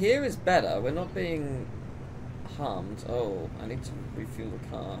 Well, here is better. We're not being harmed. Oh, I need to refuel the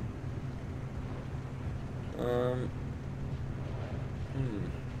car.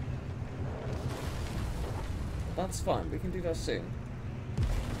 That's fine. We can do that soon.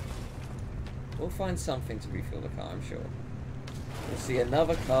 We'll find something to refuel the car, I'm sure. We'll see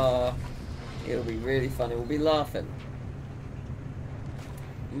another car. It'll be really funny. We'll be laughing.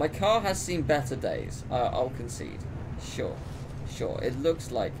 My car has seen better days. I'll concede. Sure. It looks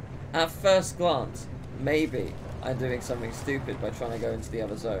like, at first glance, maybe I'm doing something stupid by trying to go into the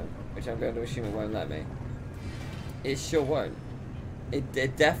other zone, which I'm going to assume it won't let me. It sure won't.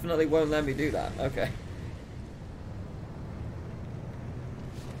 It definitely won't let me do that. Okay.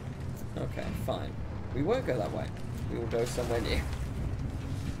 Okay, fine. We won't go that way. We will go somewhere new.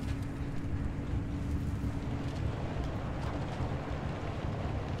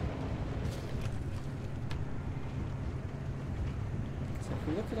 So if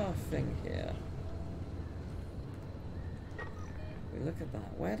we look at our thing here, we look at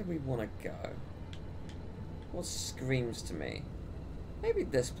that. Where do we want to go? What screams to me? Maybe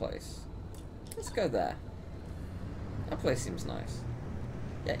this place. Let's go there. That place seems nice.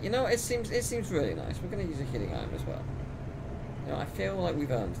 Yeah, you know, it seems really nice. We're going to use a healing item as well. You know, I feel like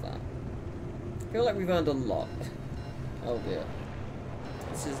we've earned that. I feel like we've earned a lot. Oh dear.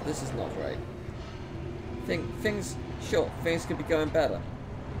 This is not great. Things could be going better.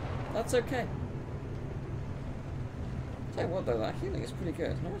 That's okay. Tell you what though, that healing is pretty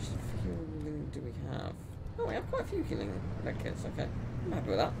good. How much healing do we have? Oh, we have quite a few healing medkits. Okay, I'm happy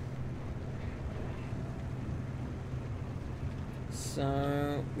with that.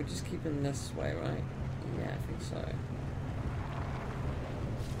 So, we're just keeping this way, right? Yeah, I think so.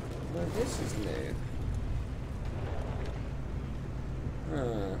 Well, this is new.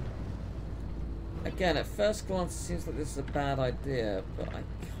 Huh. Again, at first glance, it seems like this is a bad idea, but I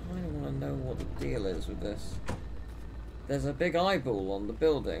kind of want to know what the deal is with this. There's a big eyeball on the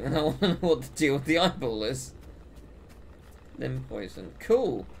building, and I want to know what the deal with the eyeball is. Limb poison.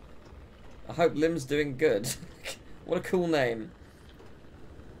 Cool! I hope Lim's doing good. What a cool name.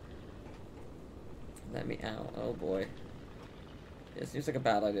 Let me out. Oh boy. Yeah, it seems like a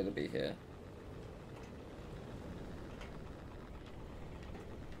bad idea to be here.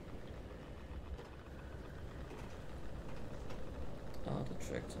 Arda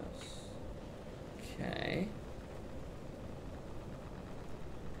tricked us. Okay.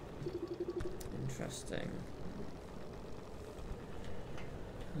 Interesting.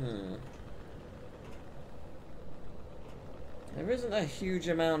 There isn't a huge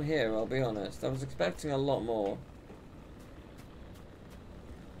amount here, I'll be honest. I was expecting a lot more.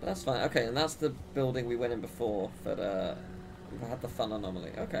 But that's fine. Okay, and that's the building we went in before that we had the fun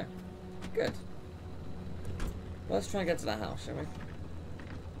anomaly. Okay. Good. Well, let's try and get to that house, shall we?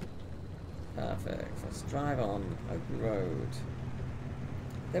 Perfect. Let's drive on. Open road.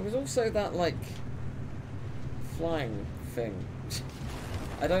 There was also that, like, flying thing.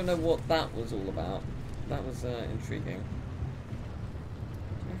 I don't know what that was all about. that was intriguing.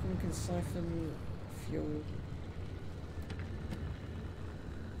 Do you reckon we can siphon fuel?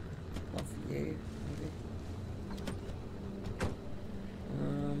 Not for you, maybe.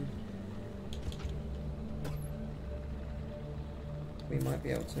 We might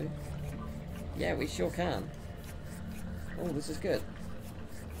be able to. Yeah, we sure can. Oh, this is good.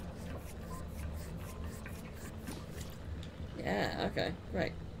 Yeah, okay,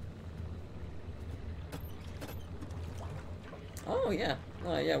 great. Oh, yeah.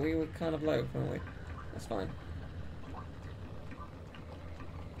 Oh, yeah, we were kind of low, weren't we? That's fine.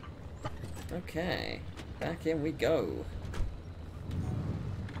 Okay, back in we go.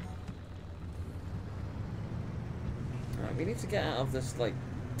 Alright, we need to get out of this, like,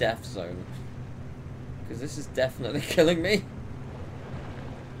 death zone. Because this is definitely killing me.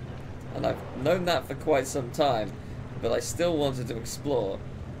 And I've known that for quite some time. But I still wanted to explore.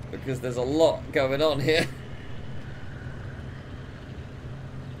 Because there's a lot going on here.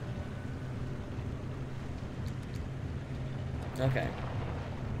 Okay.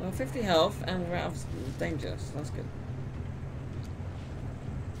 Well, 50 health and we're out of danger, so that's good.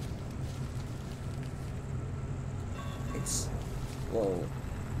 It's... Whoa.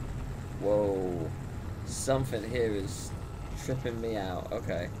 Whoa. Something here is tripping me out.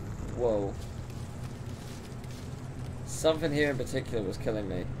 Okay. Whoa. Something here in particular was killing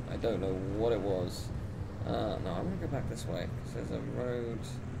me. I don't know what it was. No, I'm gonna go back this way. Because there's a road...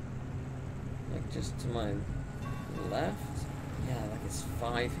 like, just to my left? Yeah, like it's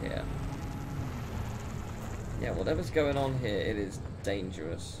 5 here. Yeah, whatever's going on here, it is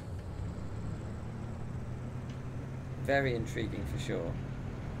dangerous. Very intriguing for sure.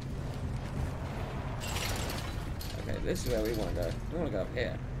 Okay, this is where we want to go. We want to go up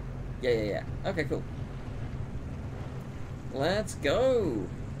here. Yeah. Okay, cool. Let's go!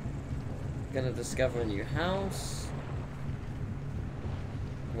 Gonna discover a new house.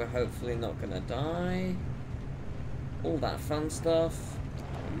 We're hopefully not gonna die. All that fun stuff.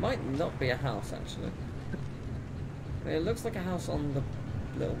 It might not be a house, actually. I mean, it looks like a house on the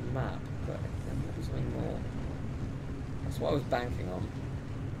little map, but there might be something more. That's what I was banking on.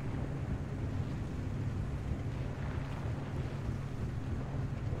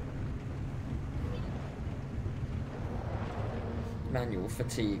 Manual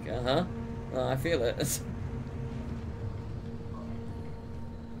fatigue, Well, I feel it.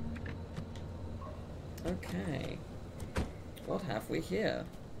 Okay. What have we here?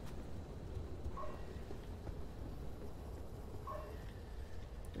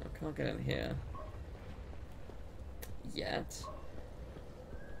 I can't get in here. Yet.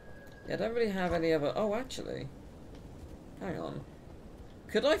 Yeah, I don't really have any other... Oh, actually. Hang on.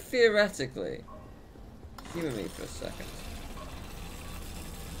 Could I theoretically... Humor me for a second.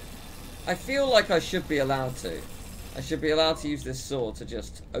 I feel like I should be allowed to. I should be allowed to use this sword to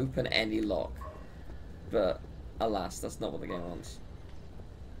just open any lock. But... alas, that's not what the game wants.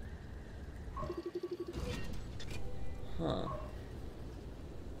 Huh.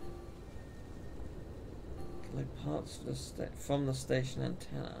 Collect parts from the station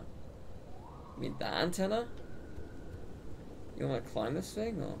antenna. You mean that antenna? You want to climb this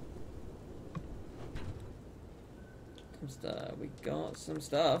thing, or? We got some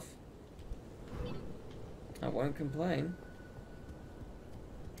stuff. I won't complain.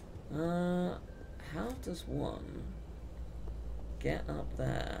 How does one get up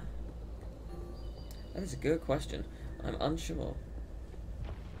there? That is a good question. I'm unsure.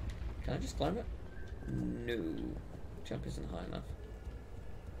 Can I just climb it? No. Jump isn't high enough.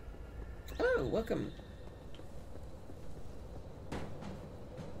 Hello, welcome.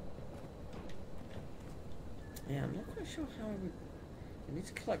 Yeah, I'm not quite sure how I would... I need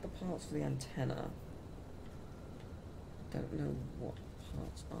to collect the parts for the antenna. I don't know what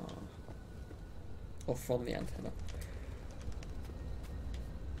parts are. Or from the antenna.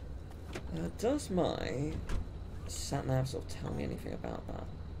 Does my sat-nav sort of tell me anything about that?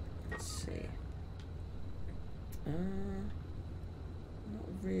 Let's see. Not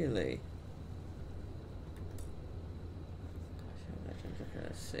really.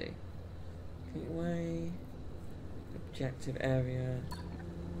 Let's see. Gateway. Objective area.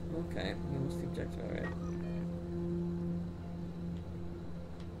 Okay, what's the objective area?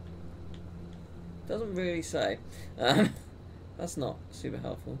 Doesn't really say. That's not super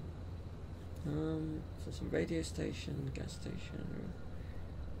helpful. So some radio station, gas station,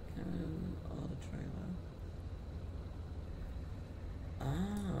 the trailer.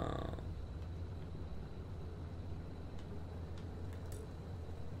 Ah.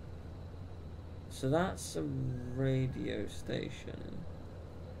 So that's a radio station.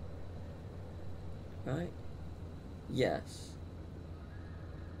 Right? Yes.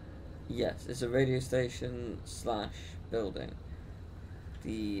 Yes, it's a radio station / building.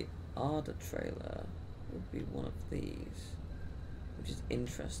 The Arda trailer would be one of these, which is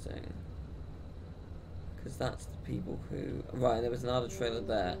interesting. Because that's the people who... Right, there was an Arda trailer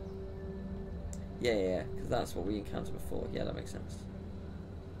there. Yeah, because that's what we encountered before. Yeah, that makes sense.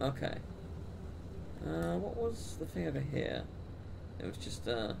 Okay. What was the thing over here? It was just,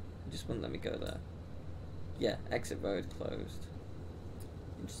 it just wouldn't let me go there. Yeah, exit road closed.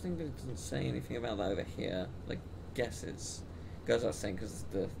 Interesting that it doesn't say anything about that over here. Like, guess it's... goes without saying because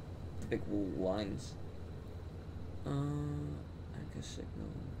the big wall lines. Anchor signal.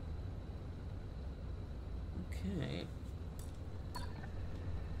 Okay.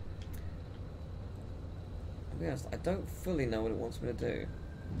 I'll be honest, I don't fully know what it wants me to do.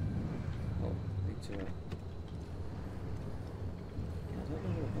 Oh, need to... I don't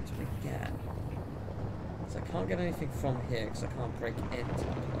know what it wants me to get. So I can't get anything from here because I can't break into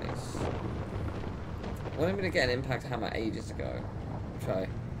the place. I wanted me to get an impact hammer ages ago, which I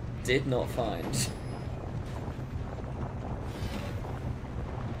did not find.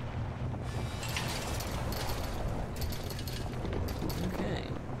 Okay.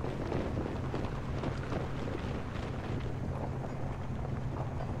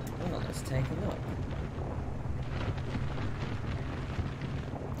 Well, let's take a look.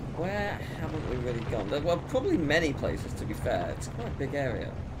 Where haven't we really gone? Well, probably many places, to be fair. It's quite a big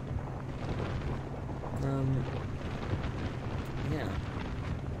area. Yeah.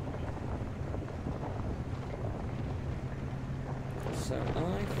 So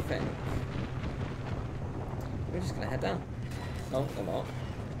I think we're just gonna head down. Oh, or not.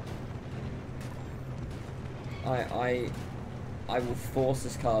 I will force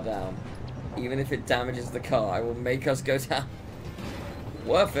this car down. Even if it damages the car, I will make us go down.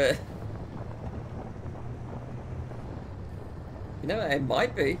 Worth it. You know, it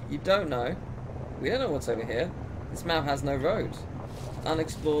might be. You don't know. We don't know what's over here. This map has no roads.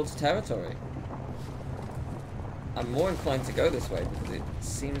 Unexplored territory. I'm more inclined to go this way because it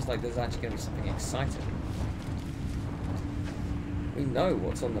seems like there's actually going to be something exciting. We know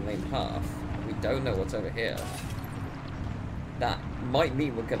what's on the main path. We don't know what's over here. That might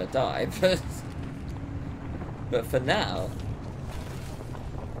mean we're going to die, but for now...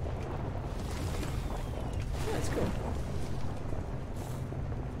 Yeah, it's cool.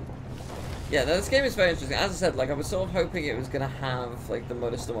 Yeah, no, this game is very interesting. As I said, like, I was sort of hoping it was going to have, like, the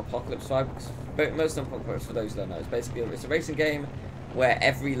Motorstorm Apocalypse vibe. Because Motorstorm Apocalypse, for those who don't know, is basically it's a racing game where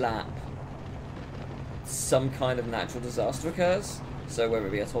every lap some kind of natural disaster occurs. So whether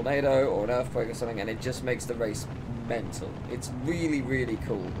it be a tornado or an earthquake or something, and it just makes the race mental. It's really, really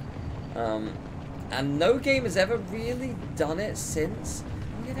cool. And no game has ever really done it since.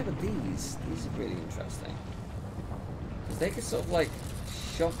 Oh yeah, there were these. These are really interesting. Because they could sort of, like,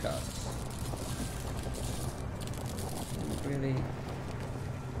 shock us. Really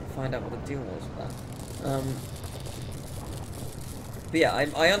find out what the deal was with that. But yeah,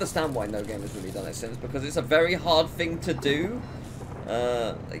 I understand why no game has really done it since, because it's a very hard thing to do.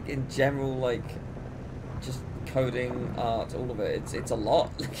 Like, in general, like, just coding, art, all of it, it's a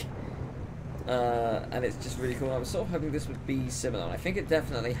lot. And it's just really cool. I was sort of hoping this would be similar, and I think it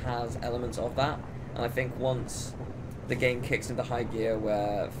definitely has elements of that. And I think once the game kicks into high gear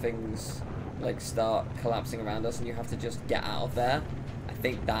where things like start collapsing around us and you have to just get out of there, I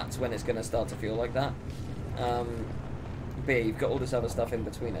think that's when it's going to start to feel like that. But yeah, you've got all this other stuff in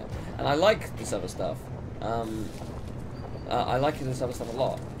between it, and I like this other stuff. I like this other stuff a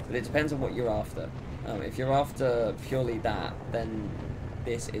lot, but it depends on what you're after. If you're after purely that, then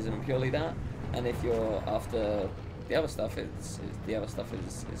this isn't purely that, and if you're after the other stuff, the other stuff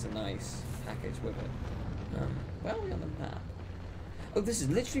is a nice package with it. Where are we on the map? Oh, this is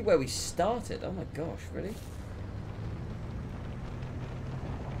literally where we started. Oh my gosh, really?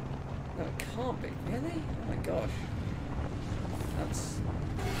 No, it can't be. Really? Oh my gosh. That's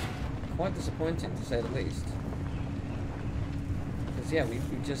quite disappointing, to say the least. Because yeah,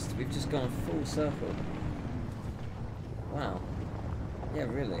 we've just gone full circle. Wow. Yeah,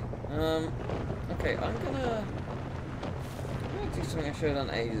 really. Okay, I'm gonna do something I should have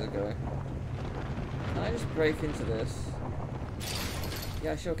done ages ago. Can I just break into this?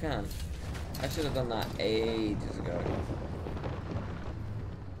 Yeah, I sure can. I should have done that ages ago.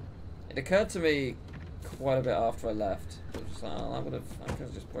 It occurred to me quite a bit after I left. It was just like, oh, I could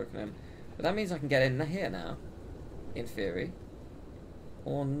have just broken in. But that means I can get in here now. In theory.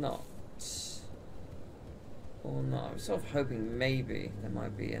 Or not. Or not. I was sort of hoping maybe there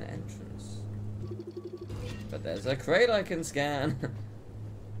might be an entrance. But there's a crate I can scan.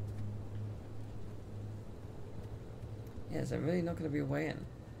 Yeah, is there really not going to be a way in?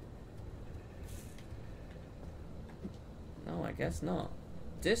 No, I guess not.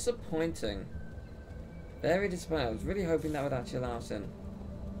 Disappointing. Very disappointing. I was really hoping that would actually allow us in.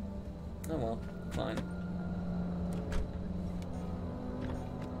 Oh well, fine.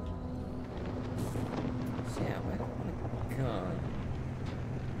 So yeah, where do I want to go?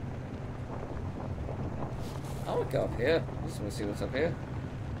 I would go up here. I just want to see what's up here.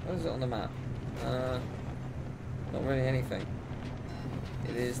 What is it on the map? Not really anything.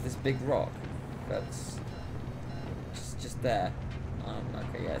 It is this big rock that's just there.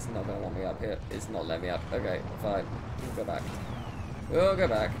 Okay, yeah, it's not going to want me up here. It's not letting me up. Okay, fine. We'll go back. We'll go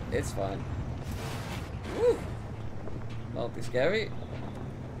back. It's fine. Woo! Not be scary.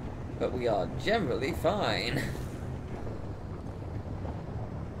 But we are generally fine.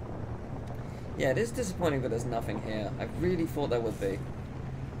 Yeah, it is disappointing that there's nothing here. I really thought there would be.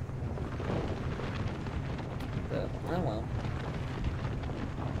 But, oh well.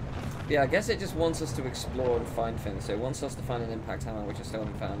 Yeah, I guess it just wants us to explore and find things. So it wants us to find an impact hammer, which I still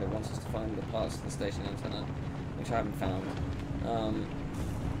haven't found. It wants us to find the parts of the station antenna, which I haven't found.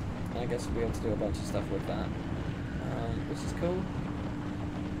 I guess we'll be able to do a bunch of stuff with that, which is cool.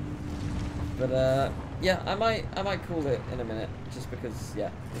 But yeah, I might call it in a minute, just because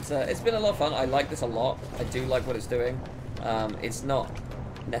yeah, it's been a lot of fun. I like this a lot. I do like what it's doing. It's not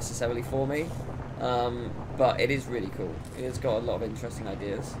necessarily for me, but it is really cool. It's got a lot of interesting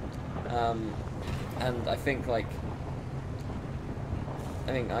ideas. And I think I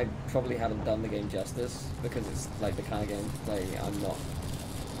probably haven't done the game justice, because it's like the kind of gameplay I'm not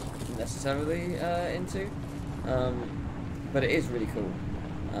necessarily into. But it is really cool.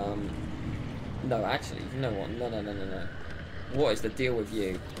 No, actually, you know what? No. What is the deal with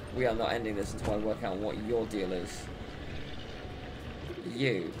you? We are not ending this until I work out what your deal is.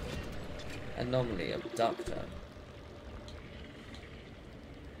 You. Anomaly abductor.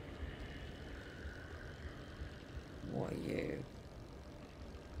 What are you?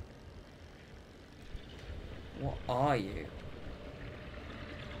 What are you?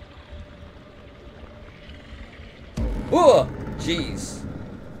 Oh! Jeez.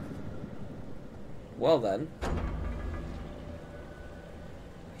 Well then. I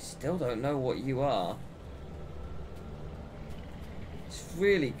still don't know what you are. It's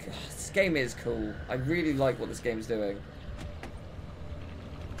really... This game is cool. I really like what this game's doing.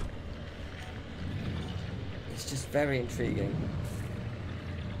 It's just very intriguing.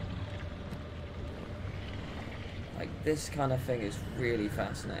 Like, this kind of thing is really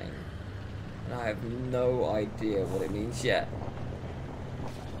fascinating. And I have no idea what it means yet.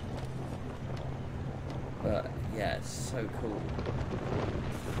 But, yeah, it's so cool.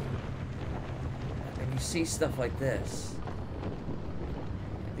 And you see stuff like this.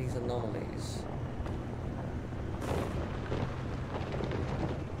 Like these anomalies.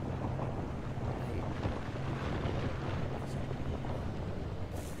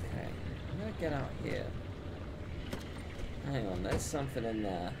 Okay, I'm gonna get out here. Hang on, there's something in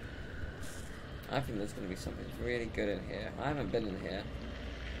there. I think there's gonna be something really good in here. I haven't been in here.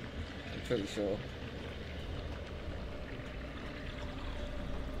 I'm pretty sure.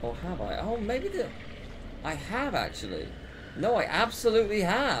 Or have I? Oh, maybe I have, actually. No, I absolutely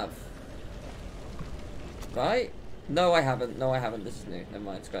have. Right? No, I haven't. No, I haven't. This is new. Never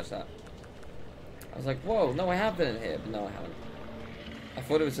mind. Scratch that. I was like, whoa, no, I have been in here. But no, I haven't. I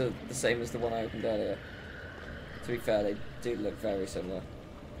thought it was the same as the one I opened earlier. To be fair, they do look very similar.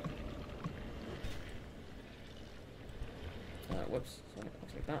 Whoops. Sorry, I'll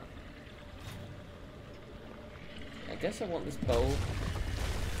take that. I guess I want this bowl.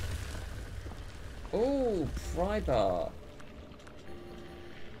 Oh, pry bar.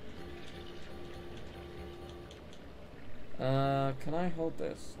 Can I hold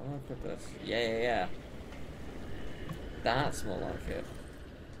this? I'm gonna put this. Yeah. That's more like it.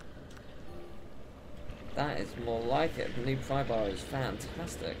 That is more like it. The new pry bar is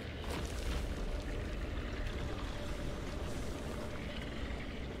fantastic.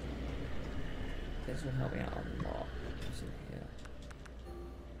 This will help me out a lot. What's in here?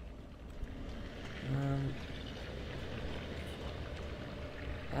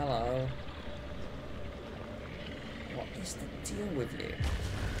 Hello. What is the deal with you?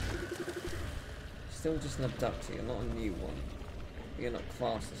 Still just an abductor, you're not a new one. You're not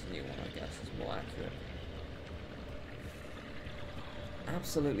classed as a new one, I guess, is more accurate.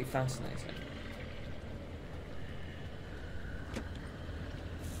 Absolutely fascinating.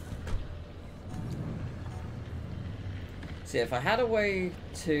 See, if I had a way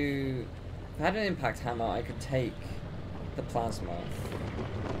to... If I had an impact hammer, I could take the plasma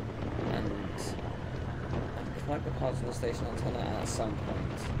and collect the parts of the station antenna at some point.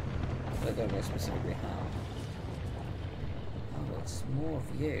 But I don't know specifically how. Oh, it's more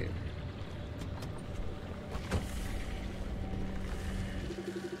of you.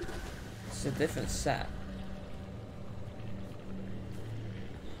 It's a different set.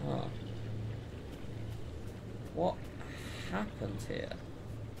 Huh. What happened here?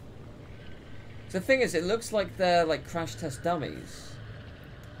 The thing is, it looks like they're like crash test dummies,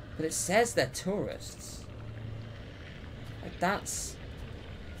 but it says they're tourists. Like that's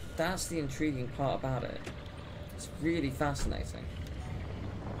the intriguing part about it. It's really fascinating.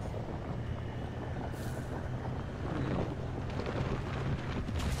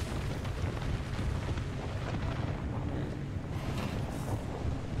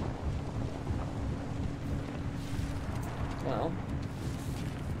 Well,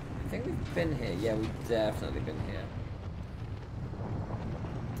 I think we've been here. Yeah, we've definitely been here.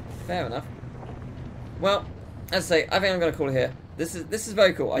 Fair enough. Well, as I say, I think I'm going to call it here. This is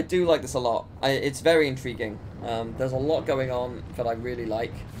very cool. I do like this a lot. It's very intriguing. There's a lot going on that I really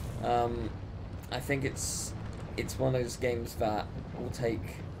like. I think it's one of those games that will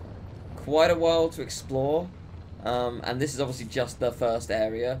take quite a while to explore. And this is obviously just the first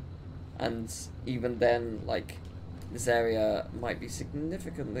area. And even then, like, this area might be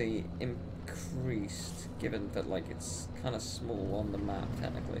significantly increased, given that like it's kind of small on the map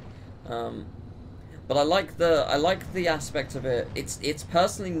technically. But I like the aspect of it. It's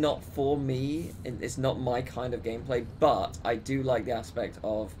personally not for me. It's not my kind of gameplay, but I do like the aspect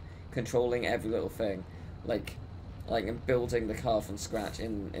of controlling every little thing, like building the car from scratch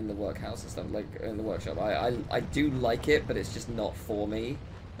in the workhouse and stuff, like in the workshop. I do like it, but it's just not for me.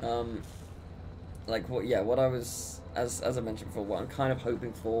 Like what I was, as I mentioned before, what I'm kind of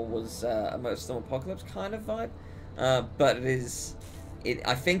hoping for was a Motorstorm Apocalypse kind of vibe, but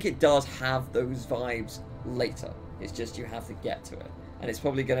I think it does have those vibes later. It's just you have to get to it, and it's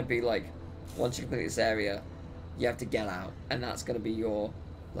probably going to be like once you complete this area, you have to get out, and that's going to be your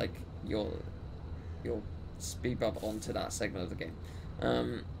speed bump onto that segment of the game.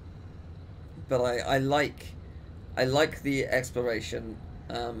 But I like the exploration.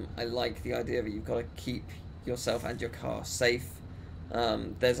 I like the idea that you've got to keep yourself and your car safe.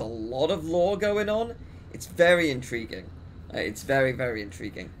 There's a lot of lore going on. It's very intriguing. It's very, very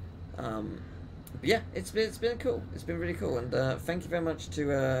intriguing. But yeah, it's been cool. It's been really cool, and thank you very much to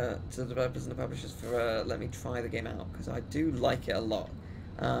the developers and the publishers for letting me try the game out, because I do like it a lot.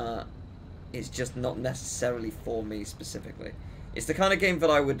 It's just not necessarily for me specifically. It's the kind of game that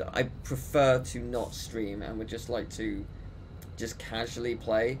I prefer to not stream and would just like to just casually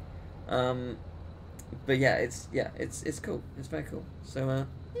play. But yeah, it's cool. It's very cool. So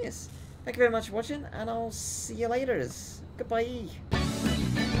yes, thank you very much for watching, and I'll see you later. Goodbye.